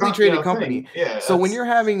publicly traded company. Yeah. So when you're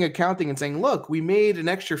having accounting and saying, "Look, we made an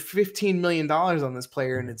extra $15 million on this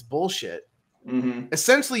player and it's bullshit,"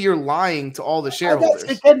 Essentially, you're lying to all the That's shareholders.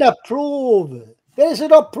 they cannot prove. There is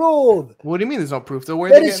no proof. What do you mean there's no proof? So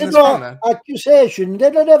where are There they is getting this from no then? accusation.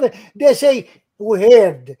 They don't have. They say we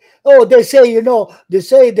heard. Oh, they say They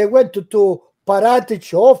say they went to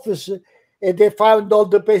Paratic office and they found all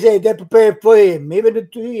the papers. They prepared for him. Even in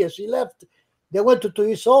 2 years he left. They went to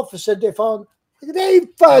his office and they found. They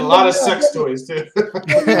found a lot of sex toys too.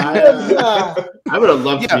 I would have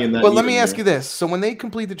loved to be in that. But let me ask you this: so when they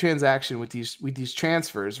complete the transaction with these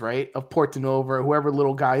transfers, right, of Portanova or whoever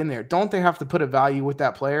little guy in there, don't they have to put a value with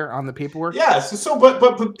that player on the paperwork? Yes.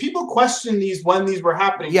 But people question these when these were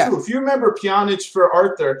happening too. If you remember Pjanic for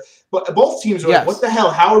Arthur, but both teams were like, what the hell?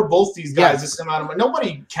 How are both these guys this amount of money?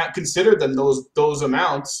 Nobody considered them those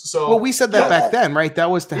amounts. So well, we said that back then, right? That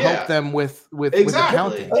was to help them with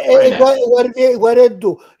accounting. What do they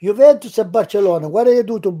do? Juventus and Barcelona. What do they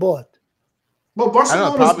do to both? Well,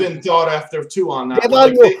 Barcelona's been thought after too on that.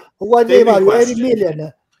 They value 80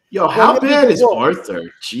 million. Yo, how bad is Arthur?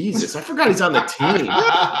 Jesus, I forgot he's on the team.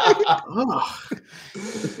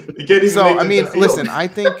 So, I mean, listen, I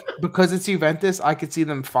think because it's Juventus, I could see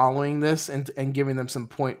them following this and giving them some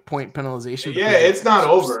point penalization. Yeah, it's not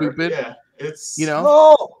over. Stupid. Yeah, it's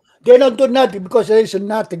no. They don't do nothing because there is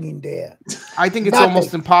nothing in there. I think it's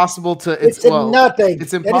almost impossible to. It's nothing.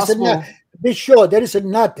 It's impossible. Be sure there is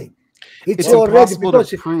nothing. It's already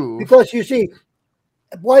to prove. Because you see,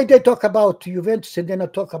 why they talk about Juventus and then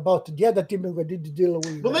not talk about the other team who did the deal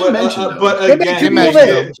with? Well, they mentioned them. But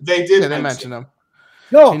again, they did. They mentioned them.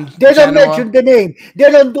 No, they don't mention the name.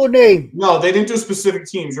 They don't do name. No, they didn't do specific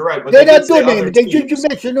teams. You're right, but they don't do name. They just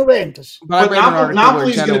mention Juventus. But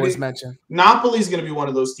Napoli's going to be one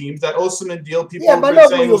of those teams that Osimhen deal. People have been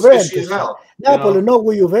saying was fishy as hell. Napoli, not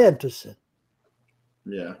with Juventus.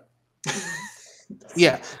 Yeah.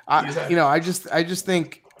 Yeah, I just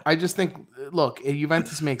think. Look,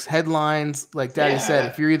 Juventus makes headlines, like Daddy said.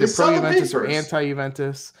 If you're either pro Juventus or anti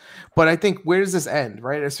Juventus, but I think where does this end?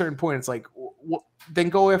 Right at a certain point, it's like, then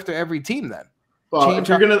go after every team. Then, well, if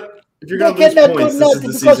you're gonna lose points, this is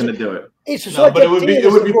the season to do it. But it would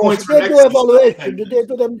be points for next season. Evaluation. They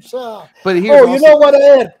do themselves. But you know what I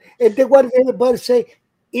heard? And they want everybody say,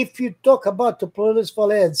 if you talk about the Police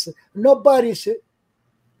Valence, nobody's.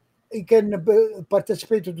 He can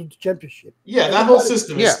participate in the championship. Yeah, that whole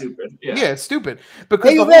system is stupid. Yeah, it's stupid.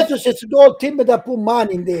 Because Juventus is the whole team that put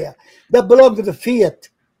money in there that belong to the Fiat.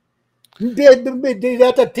 The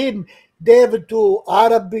other team, they have to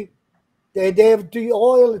Arab, they have to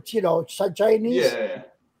oil, Chinese.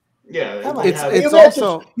 Yeah. It's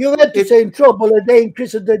also Juventus are in trouble. They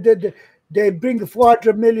increase they bring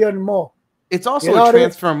 400 million more. It's also a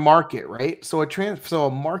transfer market, right? So a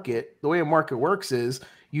market, the way a market works is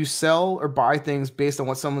you sell or buy things based on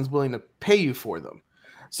what someone's willing to pay you for them.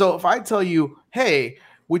 So if I tell you, hey,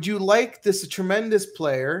 would you like this tremendous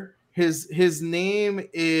player? His name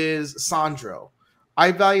is Sandro.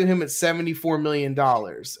 I value him at $74 million.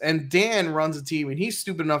 And Dan runs a team and he's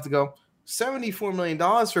stupid enough to go, $74 million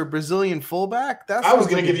for a Brazilian fullback? I was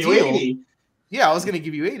going to give you 80. Yeah, I was going to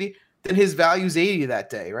give you 80. Then his value's 80 that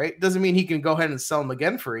day, right? Doesn't mean he can go ahead and sell him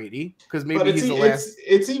again for 80 because maybe he's the last.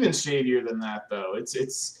 It's even shadier than that, though.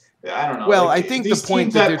 It's I don't know. Well, I think the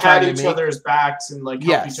point that they're trying to make, each other's backs and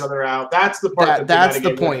help each other out. That's the part that's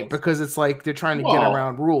the point because it's like they're trying to get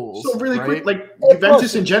around rules. So really quick, like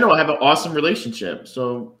Juventus in general have an awesome relationship,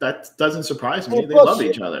 so that doesn't surprise me. They love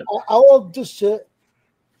each other. I want this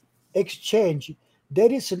exchange.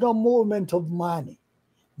 There is no movement of money.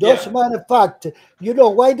 Those matter of fact,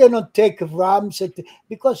 why they don't take Rams?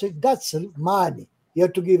 Because that's money. You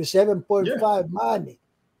have to give 7.5 money,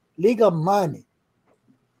 legal money.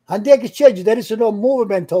 And the exchange, there is no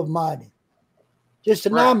movement of money, just a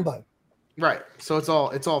number. Right. So it's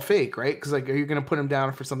all fake, right? Because are you going to put him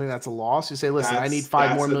down for something that's a loss? You say, listen, I need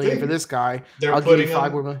 $5 more million for this guy. I'll give you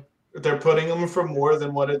 $5 more million. They're putting him for more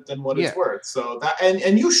than what it's worth. So that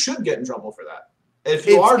and you should get in trouble for that. If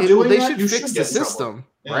you are doing they that, should fix the system,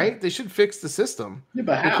 right? They should fix the system. Yeah,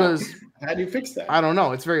 but how? Because how do you fix that? I don't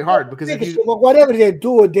know. It's very hard because whatever they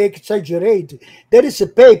do, they exaggerate. There is a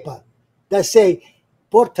paper that say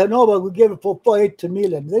Portanova will give it for 8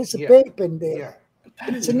 million. There is a paper in there.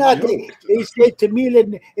 Yeah. It's nothing. It's 8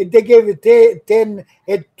 million. And they gave it 10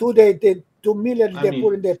 and 2 million they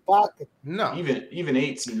put in their pocket. No, even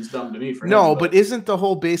 8 seems dumb to me. But isn't the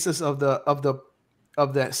whole basis of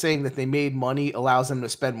that saying that they made money allows them to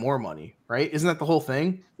spend more money, right? Isn't that the whole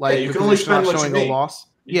thing? Like you can only spend what you make. Loss.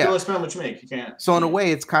 You can only spend what you make. You can't. So in a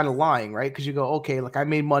way, it's kind of lying, right? Because you go, okay, like I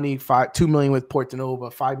made money, $2 million with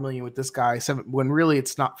Portanova, $5 million with this guy, when really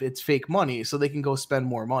it's not. It's fake money, so they can go spend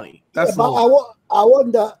more money. That's I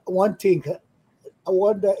wonder one thing. I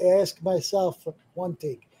wonder, ask myself one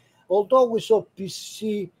thing. Although we saw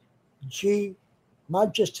PSG,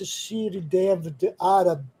 Manchester City, they have the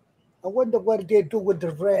Arab. I wonder what they do with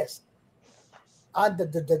the rest. And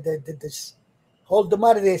all the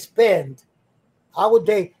money they spend, how would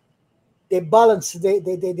they balance they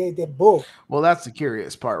both? Well, that's the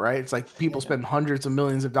curious part, right? It's like people spend hundreds of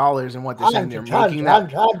millions of dollars, and what they're saying they're Hundred, making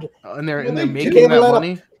that, and they're making that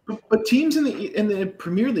money. But teams in the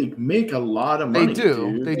Premier League make a lot of They money.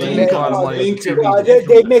 do. Dude. They do make a lot of money.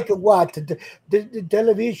 They make what the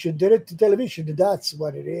television, direct television. That's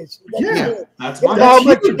what it is. That's how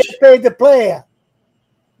much huge. they pay the player.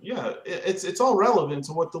 Yeah, it's all relevant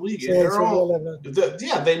to what the league is. Yeah, They're all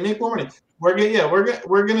they make more money.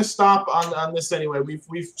 We're gonna stop on this anyway.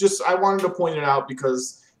 We've just I wanted to point it out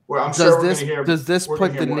because I'm sure we're gonna hear. Does this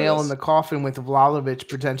put the nail in the coffin with Vlahovic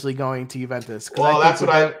potentially going to Juventus? Well, that's what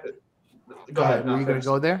I. Go ahead. Were you going to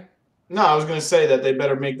go there? No, I was going to say that they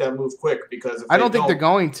better make that move quick because I don't think they're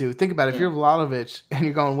going to. Think about it. If you're Vlahovic and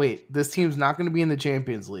you're going, wait, this team's not going to be in the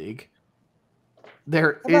Champions League.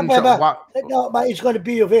 They're in. No, but it's going to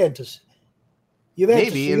be Juventus.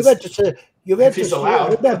 Maybe Juventus.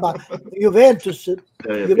 Remember, Juventus.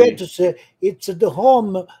 It's the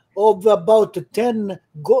home of about 10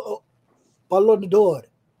 Ballon d'Or.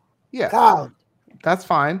 Yeah, count. That's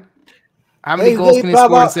fine. How many goals can he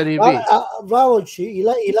score in Serie B? Vlahovic, he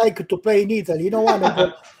like to play in Italy. You don't want to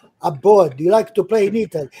go abroad. You like to play in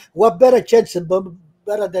Italy. What better chance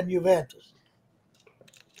better than Juventus?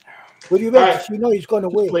 With Juventus, right. He's going to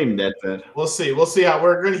win. Blame Nedved. We'll see. We'll see how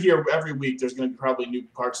we're going to hear every week. There's going to be probably new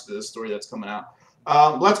parts to this story that's coming out.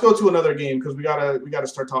 Let's go to another game because we gotta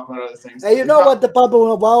start talking about other things. And what the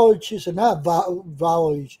problem of Vlahovic is? Not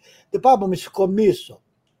Vlahovic. The problem is Commisso.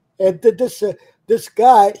 And this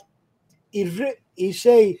guy, he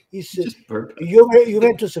say he's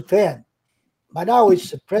Juventus fan, but now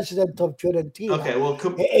he's the president of Fiorentina. Okay, well,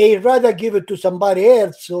 he'd rather give it to somebody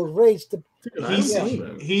else or raise the.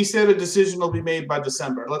 He said a decision will be made by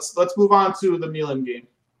December. Let's move on to the Milan game.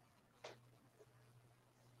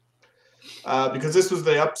 Because this was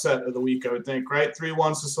the upset of the week, I would think, right?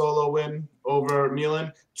 3-1 Sassuolo win over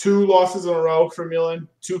Milan. 2 losses in a row for Milan.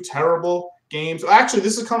 2 terrible games. Actually,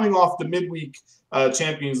 this is coming off the midweek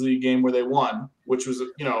Champions League game where they won, which was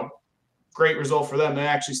great result for them. They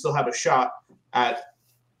actually still have a shot at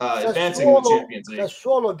advancing in the Champions League.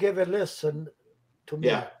 Sassuolo gave a lesson to me.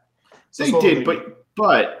 Yeah, they did,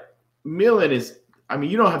 but Milan is. I mean,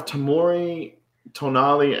 you don't have Tomori,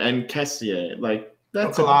 Tonali, and Kessie. Like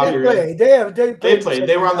that's they played.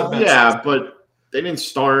 They were on the bench. Yeah, but they didn't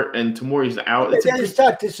start, and Tomori's out. They didn't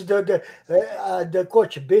start. This is the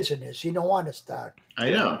coach business. He don't want to start. I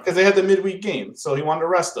know because they had the midweek game, so he wanted to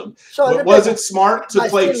rest them. So was it smart to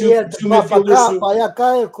play two midfielders?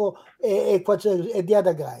 And the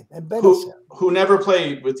other guy, who never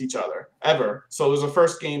played with each other ever. So it was the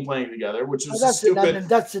first game playing together, which is stupid.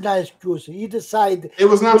 That's a nice excuse. He decided it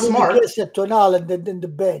was not smart. Tonal and then the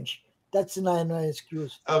bench. That's a nice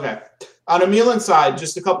excuse. Okay. On a Milan side,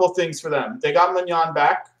 just a couple of things for them. They got Magnan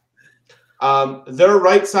back. Their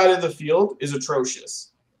right side of the field is atrocious.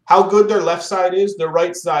 How good their left side is, their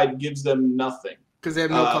right side gives them nothing. Because they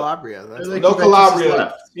have no Calabria. No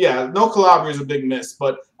Calabria. Yeah, no Calabria is a big miss.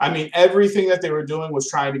 But, I mean, everything that they were doing was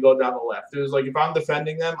trying to go down the left. It was like if I'm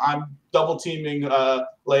defending them, I'm double-teaming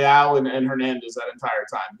Leao and Hernandez that entire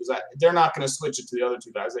time. Because they're not going to switch it to the other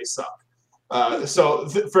 2 guys. They suck. So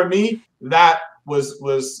for me, that was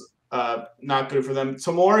not good for them.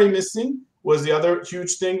 Tomori missing was the other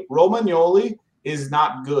huge thing. Romagnoli is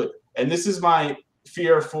not good. And this is my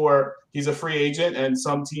fear for he's a free agent and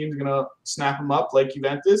some team's going to snap him up like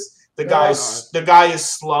Juventus. The guy is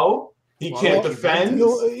slow. He can't defend.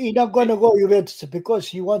 He's not going to go Juventus because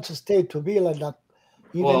he wants to stay to Milan.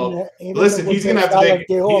 Listen, he's going to have to take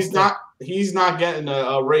He's not getting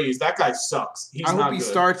a raise. That guy sucks. I hope he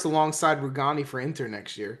starts alongside Rugani for Inter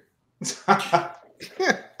next year.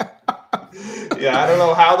 Yeah, I don't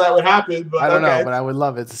know how that would happen, but I don't know, but I would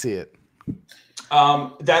love it to see it.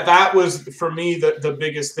 That was for me the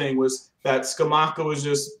biggest thing was that Scamacca was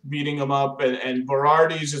just beating him up, and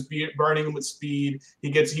Berardi is just burning him with speed.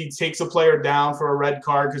 He takes a player down for a red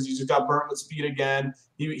card because he just got burnt with speed again.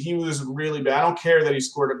 He was really bad. I don't care that he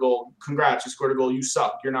scored a goal. Congrats, you scored a goal. You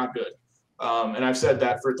suck. You're not good. And I've said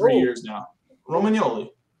that for 3 years now. Romagnoli.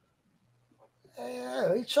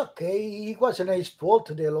 It's okay. He wasn't his fault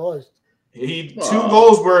they lost. 2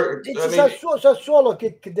 goals were. Sassuolo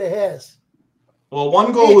kicked the ass. Well,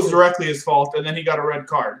 1 goal was directly his fault, and then he got a red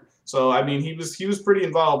card. So I mean, he was pretty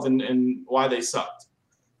involved in why they sucked.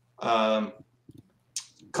 Comments.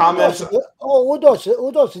 Who does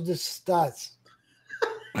the stats?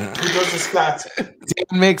 Who does the stats?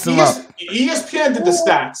 Dan makes them up. ESPN did the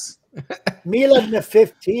stats. Milan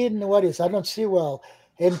 15. What is? I don't see well.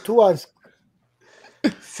 And 2 on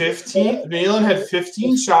 15. Milan had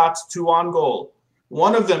 15 shots, 2 on goal.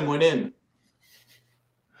 One of them went in.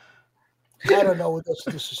 I don't know what else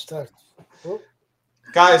to start. Oh.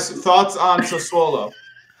 Guys, thoughts on Sassuolo?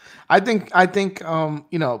 I think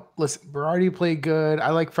listen, Berardi played good. I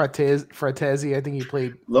like Fratesi. I think he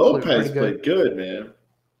played Lopez played good, man.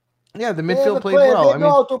 Yeah, the midfield played well. They know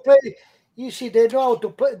how to play. You see, they know how to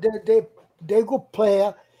play. They're good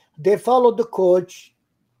player. They follow the coach.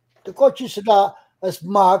 The coach is not a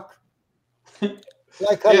smart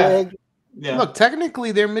like a leg. Yeah. Look,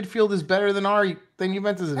 technically, their midfield is better than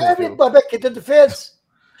Juventus' midfield. Everybody back in the defense.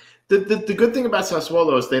 The good thing about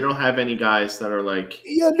Sassuolo is they don't have any guys that are like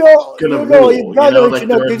Ibrahimovic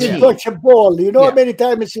didn't touch a ball. You know how many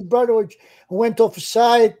times Ibrahimovic went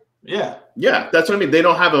offside? Yeah, that's what I mean. They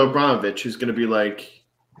don't have a Abramovich who's going to be like,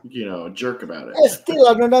 a jerk about it. Still,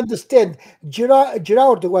 I don't understand.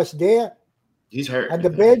 Gerard was there. He's hurt on the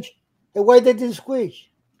bench. And why they didn't squeeze?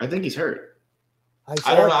 I think he's hurt.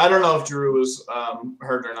 I don't know. I don't know if Giroud was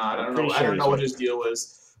hurt or not. I don't know. I don't know what his deal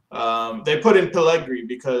is. They put in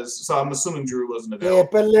Pellegrini so I'm assuming Giroud wasn't available. Yeah,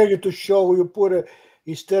 Pellegrini to show you put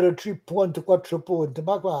instead of 3 points, 4 points.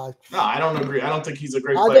 No, I don't agree. I don't think he's a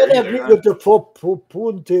great player. I don't agree with the 4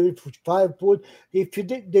 points, 5 points. If you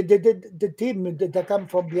did, the team that come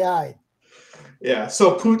from behind. Yeah.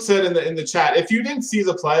 So Poot said in the chat, if you didn't see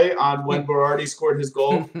the play on when Berardi scored his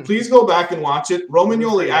goal, please go back and watch it.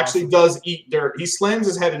 Romagnoli actually does eat dirt. He slams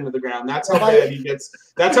his head into the ground. That's how bad he gets.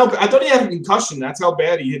 I thought he had a concussion. That's how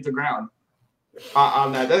bad he hit the ground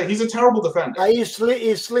on that. He's a terrible defender. He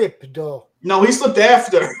slipped though. No, he slipped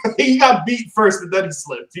after. He got beat first and then he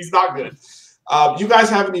slipped. He's not good. You guys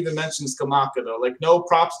haven't even mentioned Scamacca though. Like, no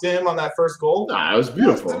props to him on that first goal. Nah, it was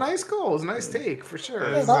beautiful. It was a nice goal. It was a nice take for sure.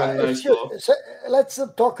 Let's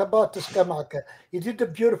talk about the Scamacca. He did a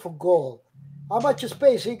beautiful goal. How much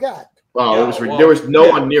space he got? Wow, there was no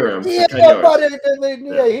one near him. He had nobody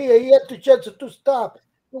here. He had the chance to stop.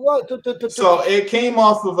 So it came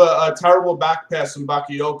off of a terrible back pass from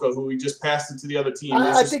Bakayoko, who he just passed it to the other team.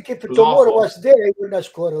 I think if Tomori was there, he would not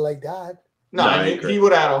score like that. No, he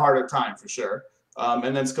would have had a harder time for sure.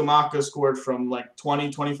 And then Scamacca scored from like 20,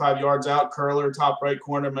 25 yards out. Curler, top right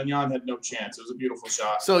corner. Magnan had no chance. It was a beautiful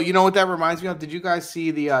shot. So you know what that reminds me of? Did you guys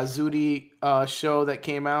see the Zudi show that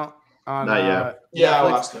came out on Not yet. I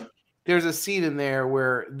watched it. There's a scene in there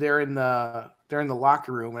where they're in the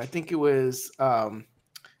locker room, and I think it was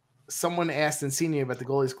someone asked Insigne about the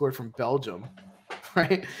goal he scored from Belgium,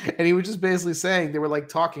 right? And he was just basically saying, they were like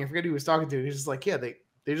talking. I forget who he was talking to. He's just like, yeah, they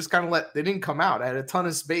just kind of they didn't come out. I had a ton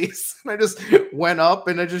of space. And I just went up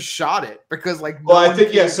and I just shot it because I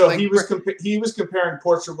think so he was comparing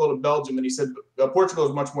Portugal to Belgium, and he said Portugal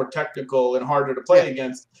is much more technical and harder to play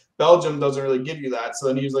against. Belgium doesn't really give you that. So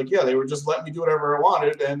then he was like, yeah, they were just letting me do whatever I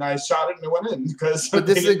wanted, and I shot it and it went in. But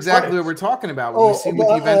this is exactly what we're talking about. When we see with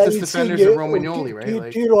Juventus defenders and Romagnoli,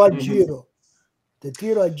 right? Tiro a giro. The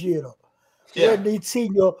tiro a giro. Yeah.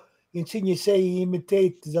 Insigne say he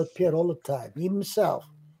imitates Del Piero all the time. Himself.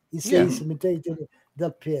 He says he imitates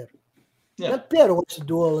Del Piero. Yeah. Del Piero wants to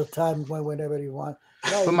do all the time whenever he wants.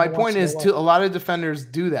 But my point is, a lot of defenders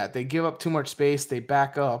do that. They give up too much space, they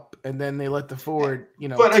back up, and then they let the forward,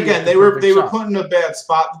 But again, they were put in a bad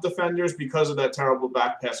spot, the defenders, because of that terrible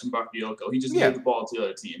back pass from Bakayoko. He just gave the ball to the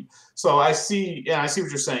other team. So I see what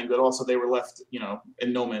you're saying, but also they were left,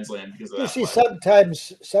 in no man's land because of that. You see,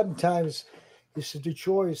 sometimes it's the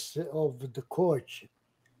choice of the coach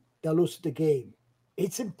that loses the game.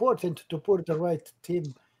 It's important to put the right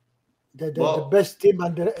team. The best team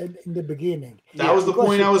in the beginning. That was the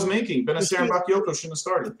point I was making. Bennacer and Bakayoko shouldn't have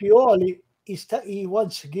started. Pioli, he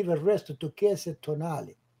wants to give a rest to Chiesa and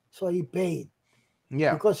Tonali, so he paid.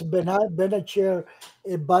 Yeah, because Bennacer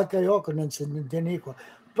and Bakayoko and Denico.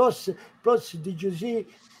 Plus, did you see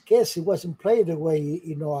Chiesa wasn't playing the way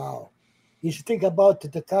you know how? You should think about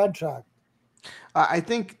the contract. I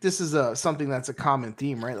think this is something that's a common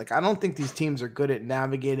theme, right? Like, I don't think these teams are good at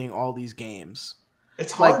navigating all these games.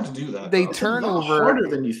 It's hard to do that. They turn over harder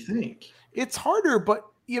than you think. It's harder, but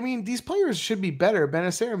these players should be better.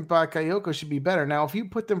 Bennacer and Bakayoko should be better. Now, if you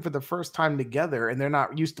put them for the first time together and they're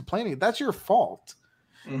not used to playing, that's your fault.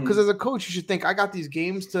 Because as a coach, you should think, I got these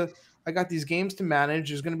games to manage.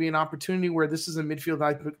 There's going to be an opportunity where this is a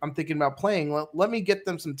midfield I'm thinking about playing. Let me get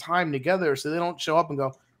them some time together so they don't show up and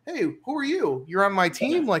go, hey, who are you? You're on my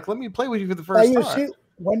team. Like, let me play with you for the first time. See,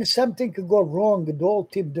 when something could go wrong, the whole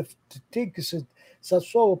team thinks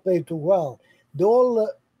Sassuolo played too well. The whole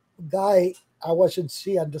guy I wasn't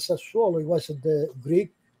seeing the Sassuolo, he wasn't the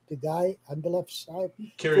Greek, the guy on the left side.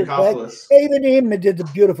 Kyrgiakopoulos. Even him did a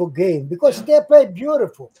beautiful game because they played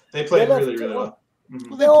beautiful. They played really, really well.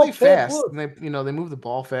 Well, they play fast. And they move the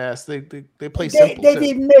ball fast. They play simple. They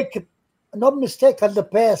didn't make no mistake on the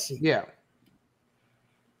passing. Yeah.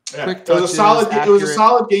 Yeah. It was a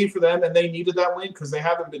solid game for them, and they needed that win because they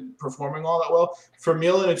haven't been performing all that well. For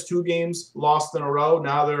Milan, it's 2 games lost in a row.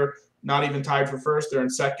 Now they're not even tied for first. They're in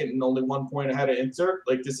second and only 1 point ahead of Inter.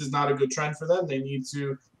 Like, this is not a good trend for them. They need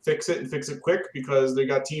to fix it and fix it quick because they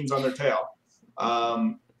got teams on their tail.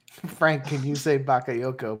 Frank, can you say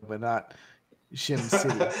Bakayoko but not Shin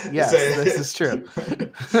City? Yes, this is true.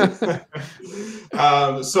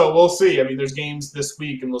 So we'll see. I mean, there's games this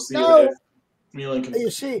week, and we'll see if Milan can. You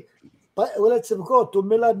see, but let's go to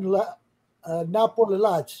Milan, Napoli,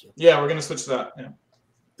 Lazio. Yeah, we're going to switch to that. Yeah.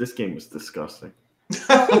 This game was disgusting.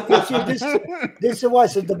 This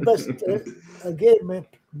was the best game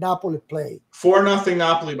Napoli played. 4-0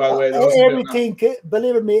 Napoli, by the way. Everything,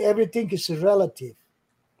 believe me, everything is relative.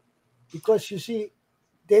 Because you see,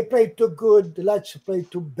 they played too good, the Lazio played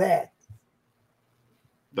too bad.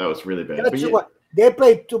 That was really bad. They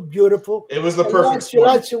played too beautiful. It was the perfect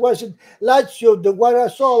sport. Lazio, the one I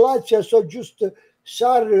saw just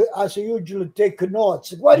Sarri, as I usually take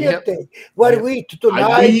notes. What do you think? What do we eat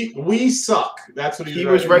tonight? We suck. That's what he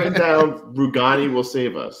was writing down. Rugani will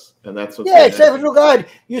save us, and that's what. Yeah, save Rugani.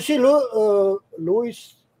 You see,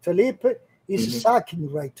 Luis Felipe is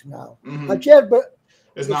sucking right now.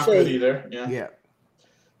 It's not good either. Yeah.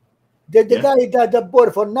 The guy that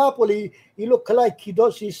bought for Napoli, he looked like he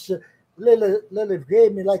does his little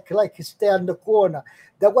game, like he stay on the corner.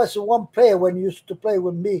 There was one player when he used to play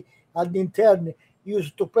with me at the intern. He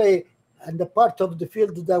used to play on the part of the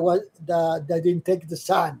field that didn't take the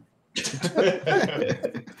sun.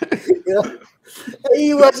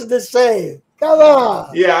 He was the same. Come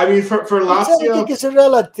on. Yeah, I mean, for Lazio, I think it's a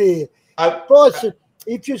relative. Plus,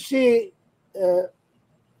 if you see,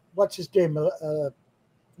 what's his name?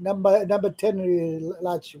 Number 10,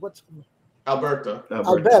 Lazio. What's Alberto.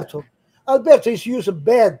 Alberto is using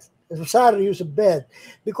bad. Sarri used bad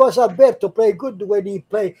because Alberto played good when he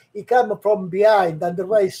played. He came from behind on the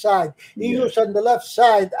right side. He used on the left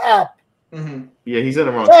side up. Mm-hmm. Yeah, he's in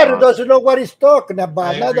the wrong Sarri spot. Doesn't know what he's talking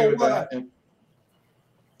about.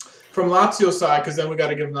 From Lazio side, because then we got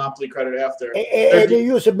to give Napoli credit after. And he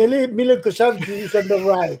used Milan Kosavic used on the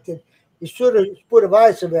right. He should have put a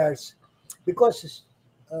vice versa because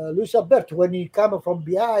Luis Alberto, when he came from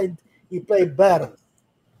behind, he played better.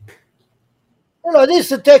 This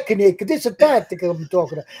is a technique. This is a tactic I'm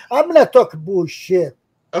talking about. I'm not talking bullshit.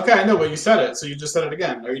 Okay, I know, but you said it, so you just said it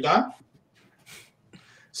again. Are you done?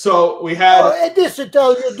 So we had. And this to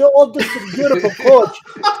tell you, all this is beautiful coach.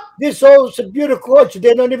 This is a beautiful coach.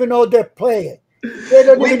 They don't even know they're playing. They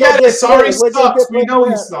don't we even get know it. Sorry, sucks. We know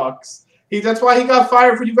he sucks. That's why he got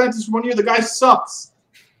fired for Juventus for 1 year. The guy sucks.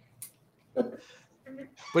 But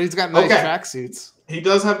he's got nice tracksuits. He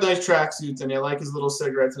does have nice tracksuits, and I like his little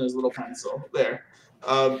cigarettes and his little pencil there.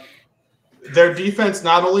 Their defense,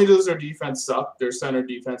 not only does their defense suck, their center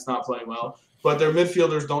defense not playing well, but their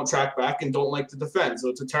midfielders don't track back and don't like to defend. So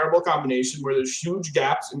it's a terrible combination where there's huge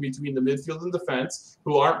gaps in between the midfield and defense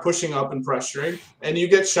who aren't pushing up and pressuring. And you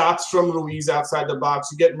get shots from Ruiz outside the box.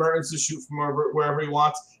 You get Mertens to shoot from wherever he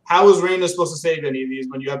wants. How is Reina supposed to save any of these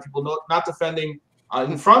when you have people not defending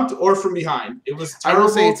in front or from behind? It was terrible. I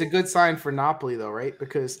will say it's a good sign for Napoli, though, right?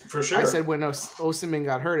 Because for sure. I said when Osimhen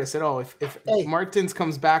got hurt, I said, if Martins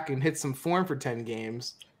comes back and hits some form for 10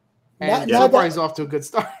 games, and so far he's off to a good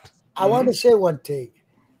start. I want to say one thing.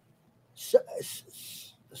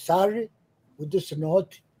 Sorry, with this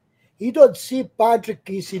note, he don't see Patrick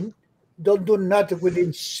don't do nothing with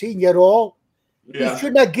Insigne at all. Yeah. He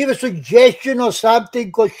should not give a suggestion or something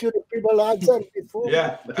because should people answer before.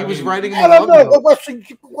 Yeah, he was writing. I don't know. What do you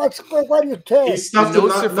tell? The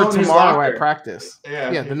notes are for tomorrow at practice.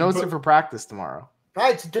 Yeah, the notes are for practice tomorrow.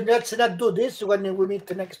 Right, so let's not do this when we meet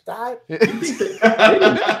the next time.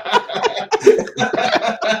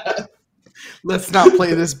 Let's not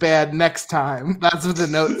play this bad next time. That's what the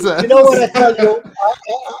note says. You know what I tell you?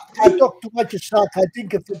 I talk too much soccer. I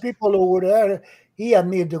think if the people who would hear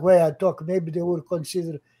me the way I talk, maybe they would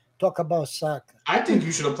consider talk about soccer. I think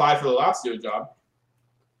you should apply for the Lazio job.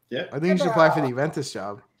 Yeah, I think you should apply for the Juventus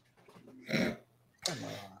job.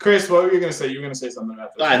 Chris, what were you going to say? You were going to say something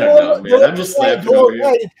about this. I don't know, man. I'm just laughing over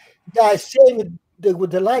here. I say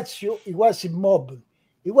with the Lazio, he was immobile.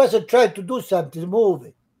 He wasn't trying to do something,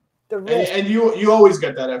 moving. And you always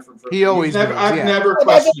get that effort from him. He always does, I've never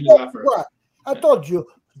questioned his effort. I told you,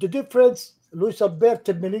 the difference, Luis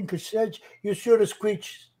Alberto and Milinkovic, you should have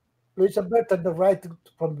squeezed Luis Alberto on the right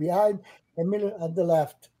from behind and Milan on the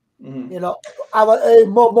left. Mhm. You know, I'm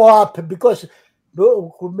more up because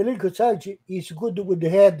Milinko Savic is good with the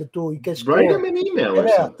head too. He can score. Write him an email or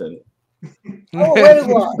something. Oh, what it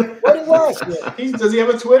was? What it was? Does he have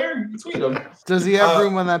a Twitter? Tweet him. Does he have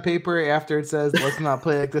room on that paper after it says, "Let's not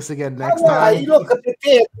play like this again next You time"? look at the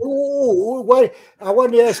tape. What I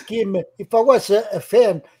want to ask him if I was a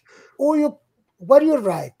fan. What do you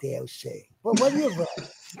write there? Say, what do you write?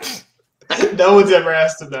 No one's ever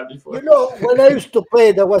asked him that before. You know, when I used to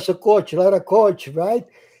play, there was a coach, right?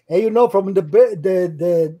 And you know, from the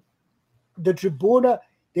tribuna,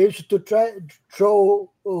 they used to throw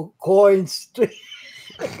coins. Come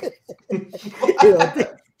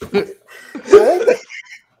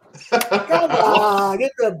on,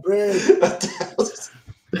 get the break.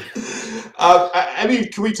 I mean,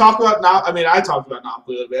 can we talk about now? I mean, I talked about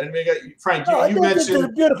Napoli a little bit. I mean, Frank, you mentioned it's a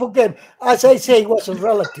beautiful game. As I say, it was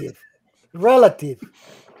relative.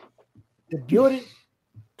 The beauty,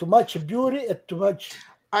 too much beauty, and too much.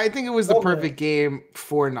 I think it was the perfect game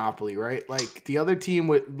for Napoli, right? Like the other team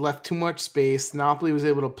left too much space. Napoli was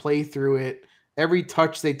able to play through it. Every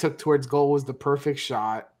touch they took towards goal was the perfect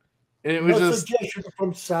shot. And it was just suggestion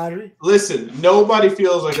from Sarri. Listen, nobody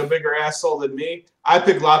feels like a bigger asshole than me. I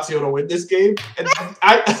picked Lazio to win this game, and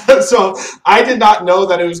so I did not know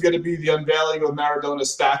that it was going to be the unveiling of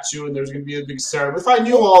Maradona's statue, and there was going to be a big ceremony. If I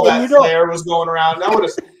knew all that flair was going around, I would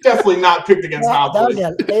have definitely not picked against Napoli.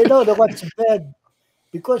 Daniel, what's bad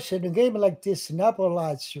because in a game like this,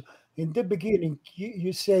 Napoli-Lazio, in the beginning,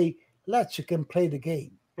 you say Lazio can play the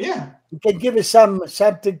game. Yeah, you can give it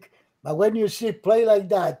something. But when you see play like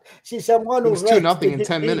that, see someone who's 2-0 in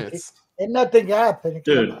 10 minutes, and nothing happened.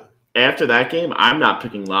 Dude, after that game, I'm not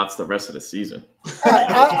picking Lots the rest of the season.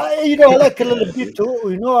 I like a little bit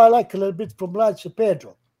too. I like a little bit from Lazio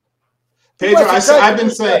Pedro. Pedro, I've been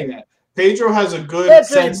saying that. Pedro has a good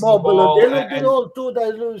sense of the ball.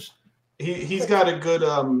 He's got a good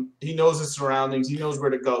he knows his surroundings. He knows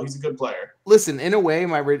where to go. He's a good player. Listen, in a way,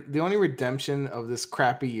 the only redemption of this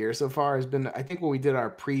crappy year so far has been, I think when we did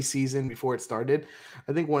our preseason before it started,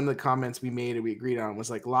 I think one of the comments we made and we agreed on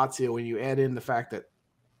was like Lazio, when you add in the fact that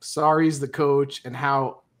Sarri's the coach and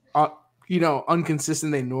how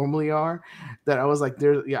inconsistent they normally are, that I was like,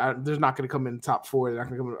 there's not going to come in the top 4. They're not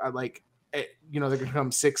going to come they're going to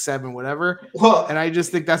come 6, 7, whatever. Well, and I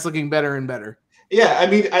just think that's looking better and better. Yeah, I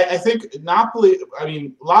mean, I think Napoli. I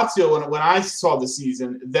mean, Lazio. When I saw the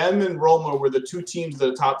season, them and Roma were the two teams in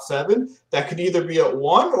the top 7 that could either be at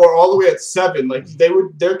 1 or all the way at 7. Like they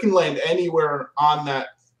can land anywhere on that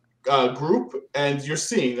group, and you're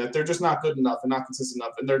seeing that they're just not good enough and not consistent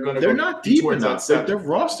enough, and they're not deep enough. Their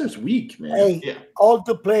roster's weak, man. Hey, all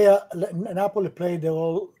the Napoli play, they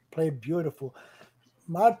all play beautiful.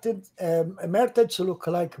 Mertens look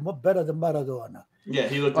like more better than Maradona. Yeah,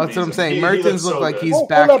 he looked. That's amazing. what I'm saying. Mertens looked like he's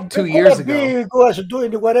back 2 years ago. He was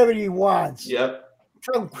doing whatever he wants. Yep.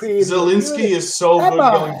 Tranquil. Zelinski is so good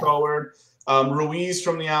going forward. Ruiz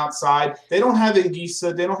from the outside. They don't have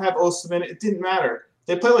Anguissa. They don't have Osimhen. It didn't matter.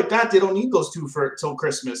 They play like that. They don't need those two till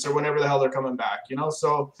Christmas or whenever the hell they're coming back.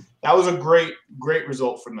 So that was a great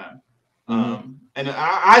result from them. Mm-hmm. And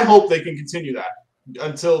I hope they can continue that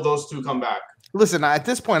until those two come back. Listen, at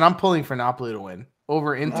this point, I'm pulling for Napoli to win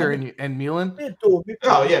over Inter and Milan. Me too.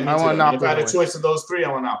 Oh, yeah, me too. I want Napoli if I had a choice of those 3, I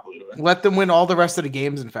want Napoli to win. Let them win all the rest of the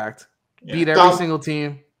games, in fact. Yeah. Beat every single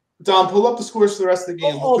team. Dom, pull up the scores for the rest of the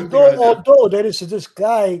games. Although there is this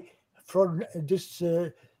guy from this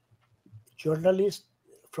journalist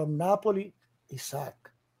from Napoli, Isaac.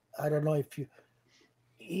 I don't know if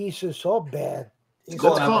he's so bad. Let's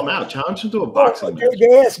call him out. Challenge him to a boxing match.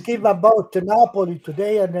 They asked him about Napoli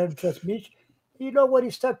today and then transmission. You know what he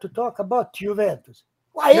started to talk about? Juventus.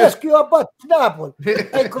 Why ask you about Napoli? Got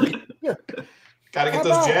to get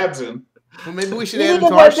those jabs in. Well, maybe we should add him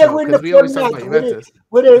to our show because we always talk about Juventus.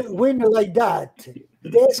 When they win like that,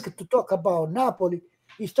 they ask to talk about Napoli.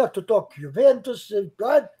 He started to talk Juventus.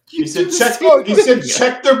 He said, check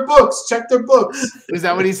their books. Check their books. Is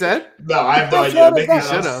that what he said? No, I have no idea. Maybe he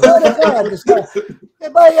should have.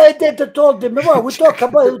 I did told him, we talk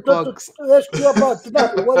about ask you about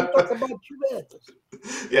Napoli. What you talk about Juventus?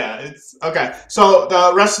 Yeah, it's okay. So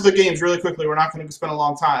the rest of the games, really quickly, we're not going to spend a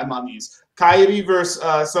long time on these. Cagliari versus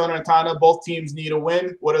Salernitana. Both teams need a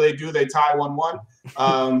win. What do? They tie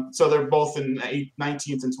 1-1. So they're both in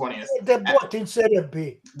 19th and 20th. They're both in Serie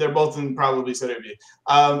B. They're both in probably Serie B.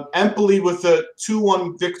 Empoli with a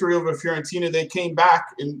 2-1 victory over Fiorentina. They came back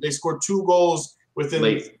and they scored 2 goals within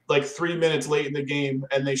like 3 minutes late in the game,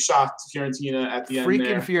 and they shocked Fiorentina at the end.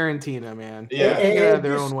 Freaking Fiorentina, man. Yeah, they get out of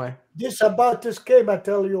their own way. This about this game, I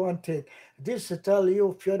tell you one thing. This I tell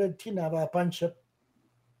you, Fiorentina va pancia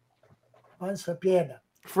piena.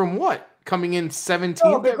 From what? Coming in 17th?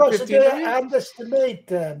 No, because 15th, they underestimate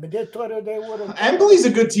them. They thought they would have. Embly's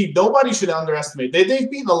a good team. Nobody should underestimate. They've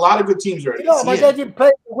beaten a lot of good teams already. No, but they didn't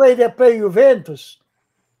play the way they play Juventus.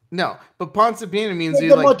 No, but Ponce Pina means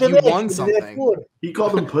you won something. He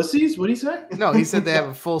called them pussies? What did he say? No, he said they have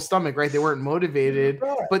a full stomach, right? They weren't motivated,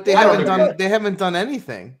 Right. but they haven't done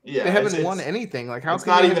anything. Yeah, they haven't won anything. Like how? It's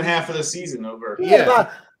not even half of the season over.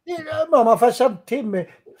 But for some team,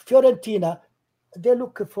 Fiorentina, they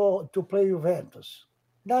look to play Juventus.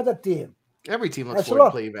 Another team. Every team looks forward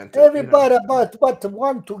to play Juventus. Everybody about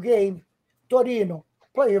 1-2 game, Torino,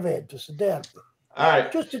 play Juventus. There. All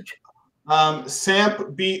right.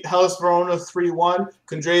 Samp beat Hellas Verona 3-1.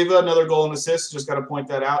 Kondreva, another goal and assist. Just got to point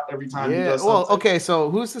that out every time he does something. Well, okay,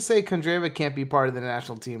 so who's to say Kondreva can't be part of the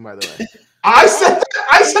national team, by the way? I said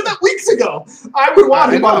that weeks ago. I would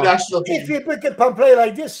want him on the national team. If you can play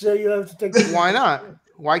like this, you have to take. Why not?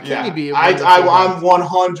 Why can't he be? I'm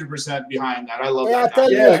 100% behind that. I love that.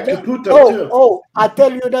 I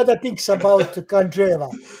tell you another things about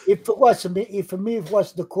Kondreva. If it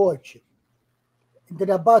was the coach,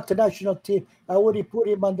 then about the national team, I would have put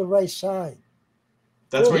him on the right side.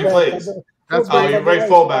 That's where he plays. You're right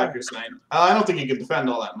fullback, you're saying. I don't think he can defend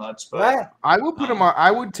all that much, but I would put him on.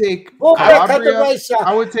 I would take Calabria.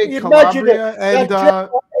 I would take Calabria and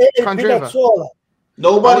Kondreva.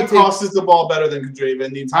 Nobody crosses the ball better than Kondreva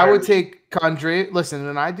in the entire I would take Kondreva. Listen, in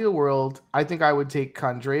an ideal world, I think I would take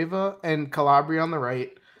Kondreva and Calabria on the right,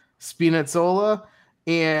 Spinazzola,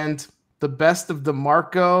 and the best of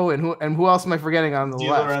DeMarco, and who else am I forgetting on the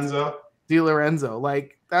left? Di Lorenzo.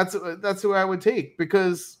 Like that's who I would take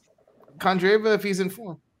because Kondreva, if he's in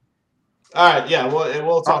form. All right, yeah,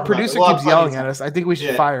 we'll talk. Our producer keeps yelling at us. I think we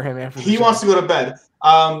should fire him after. He wants to go to bed.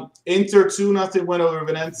 Inter 2-0 win over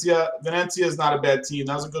Venezia. Venezia is not a bad team.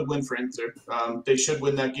 That was a good win for Inter. They should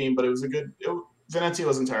win that game, but it was Venezia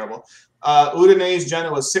wasn't terrible. Udinese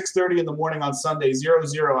Genoa 6:30 in the morning on Sunday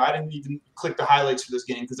 0-0. I didn't even click the highlights for this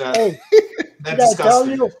game because that's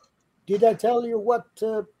disgusting. Did I tell you what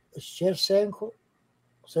Shevchenko,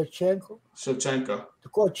 the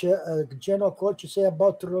coach, the general coach, say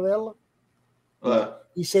about Rovella?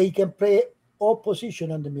 He said he can play all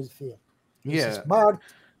position on the midfield. He's smart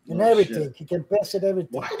and everything. Shit. He can pass it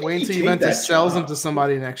everything. Wait until Juventus sells him to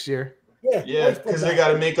somebody next year. Yeah, because they got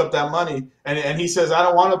to make up that money. And he says, I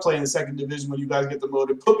don't want to play in the second division when you guys get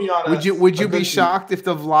demoted. Put me on. Would you be shocked if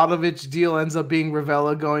the Vlahovic deal ends up being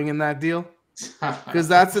Rovella going in that deal? Because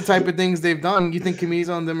that's the type of things they've done. You think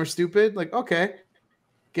Camiso and them are stupid? Like, okay,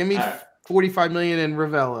 give me $45 million in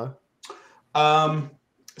Rovella.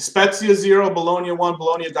 Spezia 0, Bologna 1.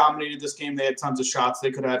 Bologna dominated this game. They had tons of shots.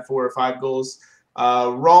 They could have had 4 or 5 goals.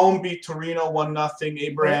 Rome beat Torino 1-0.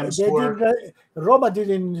 Abraham scored. Roma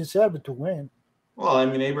didn't deserve to win. Well, I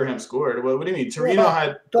mean, Abraham scored. What do you mean?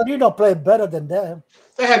 Torino played better than them.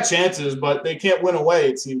 They had chances, but they can't win away,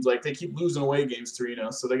 it seems like. They keep losing away games,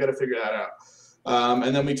 Torino, so they got to figure that out.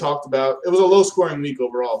 And then we talked about – it was a low-scoring week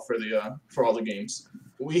overall for all the games.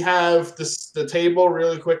 We have the table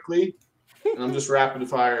really quickly. And I'm just rapid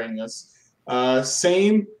firing this.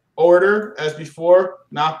 Same order as before.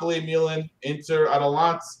 Napoli, Milan, Inter,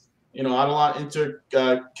 Atalanta. Atalanta, Inter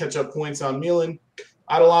catch up points on Milan.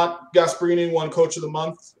 Atalanta, Gasperini won Coach of the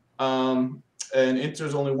Month. And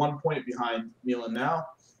Inter's only 1 point behind Milan now.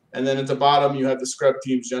 And then at the bottom, you have the scrub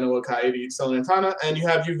teams, Genoa, Cagliari, Salernitana. And you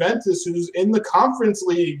have Juventus, who's in the Conference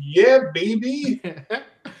League. Yeah, baby.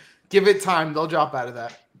 Give it time. They'll drop out of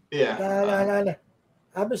that. Yeah. No.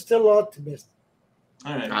 I'm still optimistic.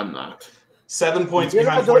 All right. I'm not. 7 points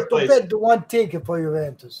behind fourth place. Don't bet the one thing for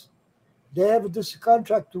Juventus. They have this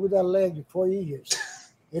contract with Allegri for years.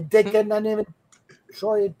 And they cannot even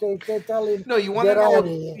show it. They tell him. No, you want to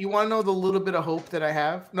know the little bit of hope that I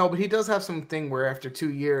have? No, but he does have something where after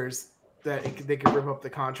 2 years that they could rip up the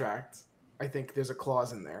contract. I think there's a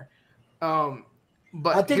clause in there.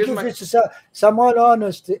 But I think if it's someone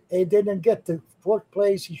honest, he didn't get the fourth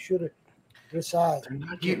place, he should have resigned.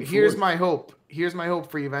 Here's my hope. Here's my hope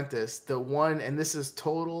for Juventus. The one, and this is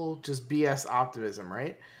total just BS optimism,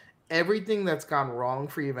 right? Everything that's gone wrong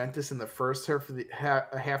for Juventus in the first half of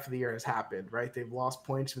the year has happened, right? They've lost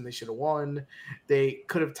points when they should have won. They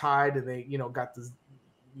could have tied, and they got the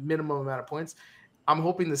minimum amount of points. I'm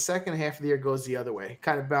hoping the second half of the year goes the other way.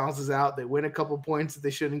 Kind of balances out. They win a couple points that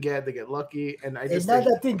they shouldn't get. They get lucky. And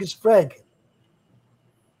another thing is, Frank,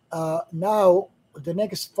 now the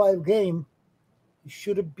next 5 games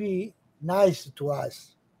should be nice to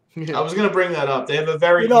us. I was going to bring that up. They have a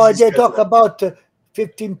very they talk about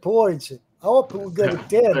 15 points. I hope we got a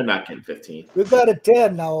 10. They're not getting 15. We got a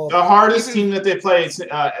 10 now. The hardest team that they play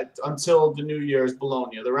until the New Year is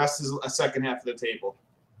Bologna. The rest is a second half of the table.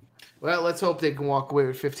 Well, let's hope they can walk away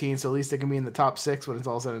with 15, so at least they can be in the top 6 when it's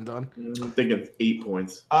all said and done. I'm thinking 8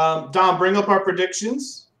 points. Dom, bring up our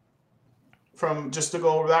predictions just to go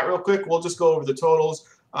over that real quick. We'll just go over the totals.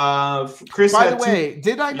 Chris, by the way,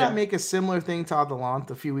 did I not make a similar thing to Adelant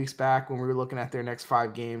a few weeks back when we were looking at their next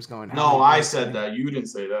 5 games going? No, I said that. You didn't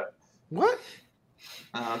say that. What?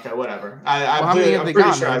 Okay, whatever. How many have they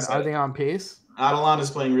got? Sure are they on pace? Adelant is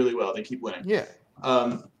playing really well. They keep winning. Yeah.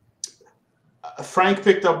 Frank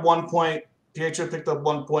picked up 1 point. Pietro picked up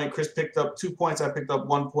 1 point. Chris picked up 2 points. I picked up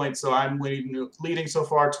 1 point. So I'm leading so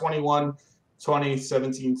far 21, 20,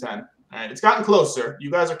 17, 10. All right. It's gotten closer.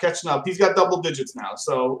 You guys are catching up. He's got double digits now.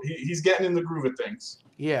 So he's getting in the groove of things.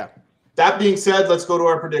 Yeah. That being said, let's go to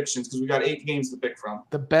our predictions because we got 8 games to pick from.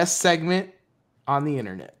 The best segment on the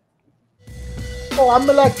internet. Oh, I'm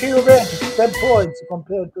like Juventus, 10 points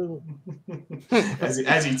compared to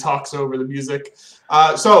as he talks over the music.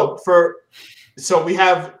 So we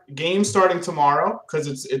have games starting tomorrow because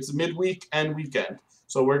it's midweek and weekend.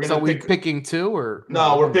 So we're gonna. So we're picking 2 or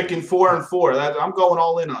no? We're picking 4 and 4. I'm going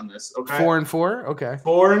all in on this. Okay. 4 and 4. Okay.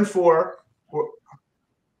 4 and 4. What,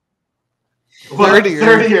 30.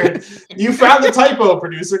 You found the typo,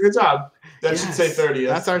 producer. Good job. That should say 30.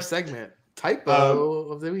 That's our segment. Typo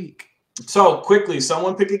of the week. So quickly,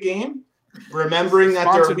 someone pick a game, remembering that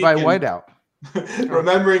they're sponsored by Whiteout.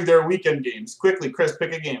 Remembering their weekend games. Quickly, Chris,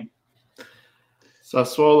 pick a game.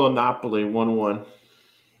 Sassuolo Napoli 1-1.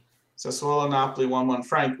 Sassuolo Napoli 1-1.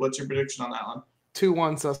 Frank, what's your prediction on that one?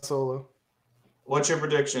 2-1 Sassuolo. What's your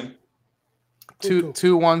prediction? 2-1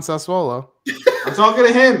 Sassuolo. I'm talking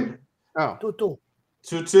to him. Oh. 2-2.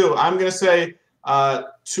 2-2. I'm gonna say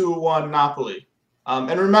 2-1 Napoli.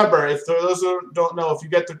 And remember, if those who don't know, if you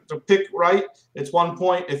get the pick right, it's 1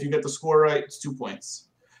 point. If you get the score right, it's 2 points.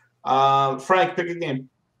 Frank, pick a game.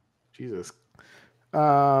 Jesus.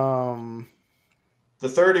 The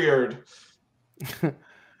 30th.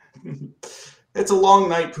 It's a long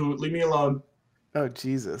night, Poot. Leave me alone. Oh,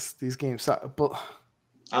 Jesus. These games suck.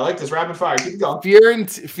 I like this rapid fire. Keep going.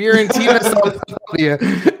 Fiorentina.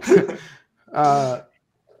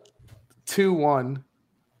 2-1.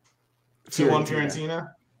 2-1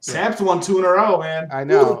 Fiorentina. Samps won 2 in a row, man. I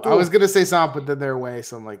know. I was gonna say Samp, but then they're away,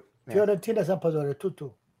 so I'm like, yeah. Fiorentina Sampdoria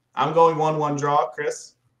 2-2. I'm going 1-1 draw,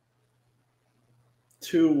 Chris.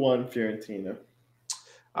 2-1 Fiorentina.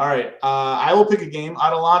 All right. I will pick a game.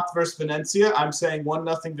 Atalanta versus Venezia. I'm saying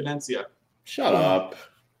 1-0 Venezia. Shut up.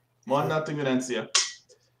 1-0 Venezia.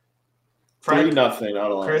 Frank, 3-0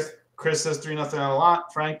 Atalanta. Chris says 3-0 Atalanta.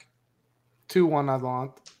 Frank? 2-1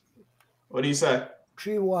 Atalanta. What do you say?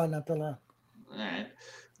 3-1 Atalanta. All right.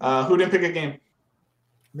 Who didn't pick a game?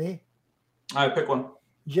 Me? All right, pick one.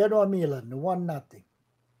 Genoa Milan 1-0.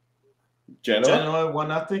 Genoa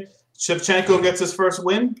 1-0. Shevchenko gets his first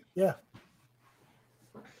win. Yeah.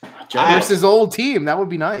 That's his old team. That would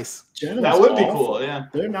be nice. Genoa's that would be awful. cool. Yeah.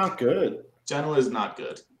 They're not good. Genoa is not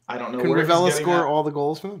good. I don't know. Can Ravella score all the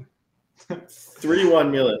goals for them? 3-1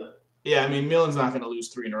 Milan. Yeah, I mean Milan's not going to lose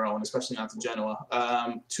 3 in a row, and especially not to Genoa.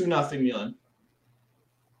 2-0 Milan.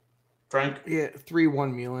 Frank? Yeah,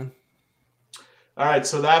 3-1 Milan. All right,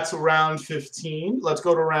 so that's round 15. Let's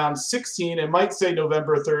go to round 16. It might say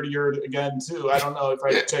November 30th again too. I don't know if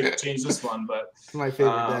I change this one, but it's my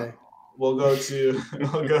favorite day. We'll go to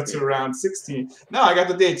round 16. No, I got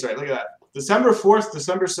the dates right. Look at that. December 4th,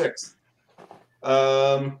 December 6th.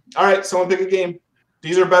 All right, someone pick a game.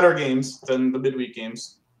 These are better games than the midweek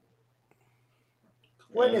games.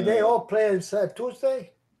 When did they all play on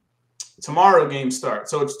Tuesday? Tomorrow games start.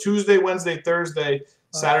 So it's Tuesday, Wednesday, Thursday,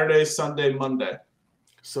 Saturday, Sunday, Monday.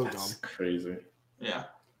 So That's dumb. Crazy. Yeah.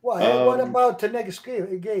 What about the next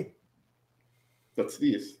game? What's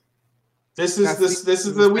these? This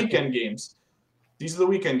is the weekend games. These are the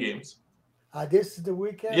weekend games. This is the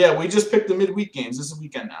weekend? Yeah, we just picked the midweek games. This is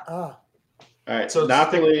weekend now. All right. So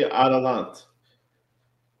Napoli, Atalanta.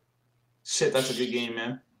 Shit, that's a good game,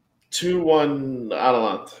 man. 2-1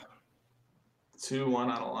 Atalanta. 2-1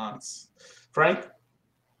 Atalanta. Frank?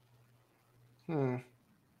 2-2.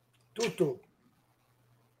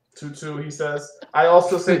 2-2, he says. I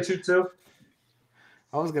also say 2-2.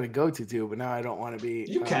 I was gonna go 2-2, but now I don't want to be.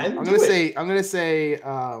 You can. I'm gonna say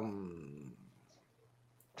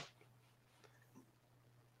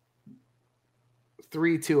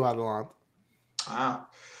 3-2 Atalanta. Wow.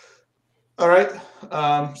 All right.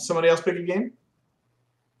 Somebody else pick a game?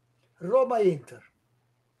 Roma Inter.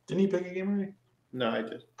 Didn't he pick a game already? No, I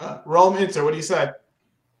did. Rome Inter. What do you say?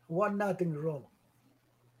 1-0 Rome.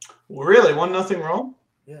 Really? 1-0 Rome?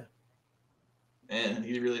 Yeah. Man,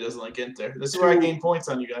 he really doesn't like Inter. This is where I gain points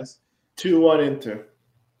on you guys. 2-1 Inter.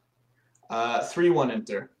 3-1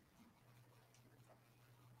 Inter.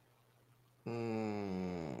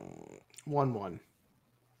 1-1.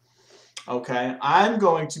 Okay, I'm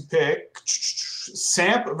going to pick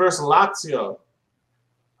Samp versus Lazio.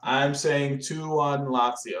 I'm saying 2-1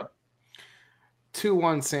 Lazio.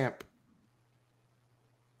 2-1 Samp.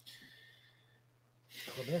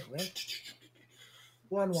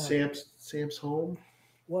 1-1. Sam's home.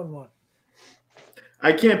 1-1.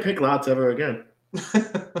 I can't pick Lots ever again.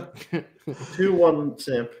 2-1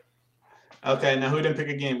 Samp. Okay, now who didn't pick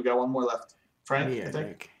a game? We got one more left. Frank, Me, I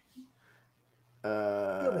think.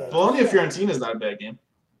 Bologna-Fiorentina is not a bad game.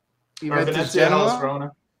 Or Venezia Hellas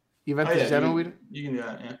Verona. Juventus Genoa. You can do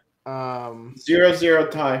that, yeah.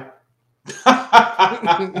 0-0 tie.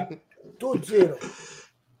 2-0.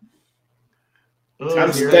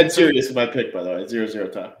 I'm dead serious with my pick, by the way.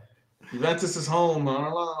 0-0 tie. Juventus is home. I don't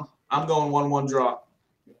know. I'm going 1-1 draw.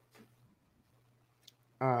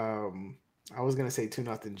 I was gonna say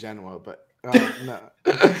 2-0 Genoa, but no.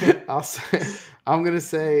 I'm gonna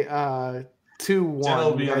say 2-1. Genoa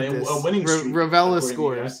will be on a winning streak. Ravella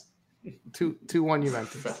scores. 2-1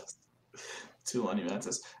 Juventus. 2-1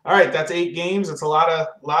 Juventus. All right, that's 8 games. It's a lot of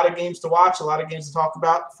games to watch, a lot of games to talk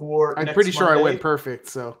about for I'm next pretty sure Monday. I went perfect,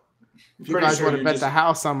 so if you guys want to bet the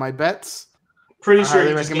house on my bets, pretty I sure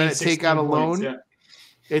highly you just recommend it. Take out a loan. Yeah.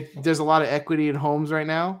 There's a lot of equity in homes right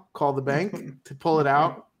now. Call the bank to pull it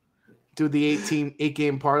out. Do the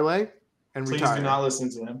 8-game parlay and Please retire. do not listen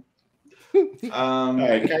to him. All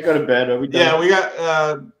right, can I go to bed? Are we done? Yeah, we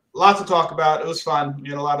got lots to talk about. It was fun. We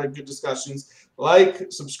had a lot of good discussions. Like,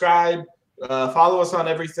 subscribe, follow us on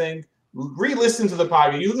everything. Re-listen to the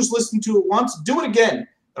podcast. You just listen to it once. Do it again.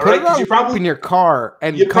 All right, Put it you probably in your car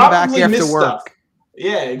and you come back probably after missed work. stuff.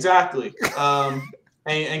 Yeah, exactly.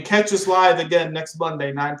 And catch us live again next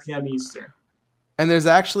Monday, 9 p.m. Eastern. And there's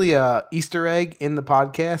actually a Easter egg in the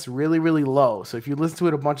podcast, really, really low. So if you listen to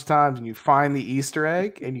it a bunch of times and you find the Easter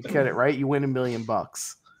egg and you get it right, you win $1 million.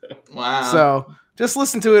 Wow. So just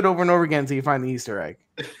listen to it over and over again until you find the Easter egg.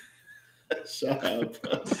 Shut up.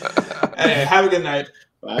 Anyway, have a good night.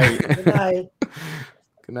 Bye. Good night.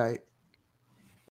 Good night.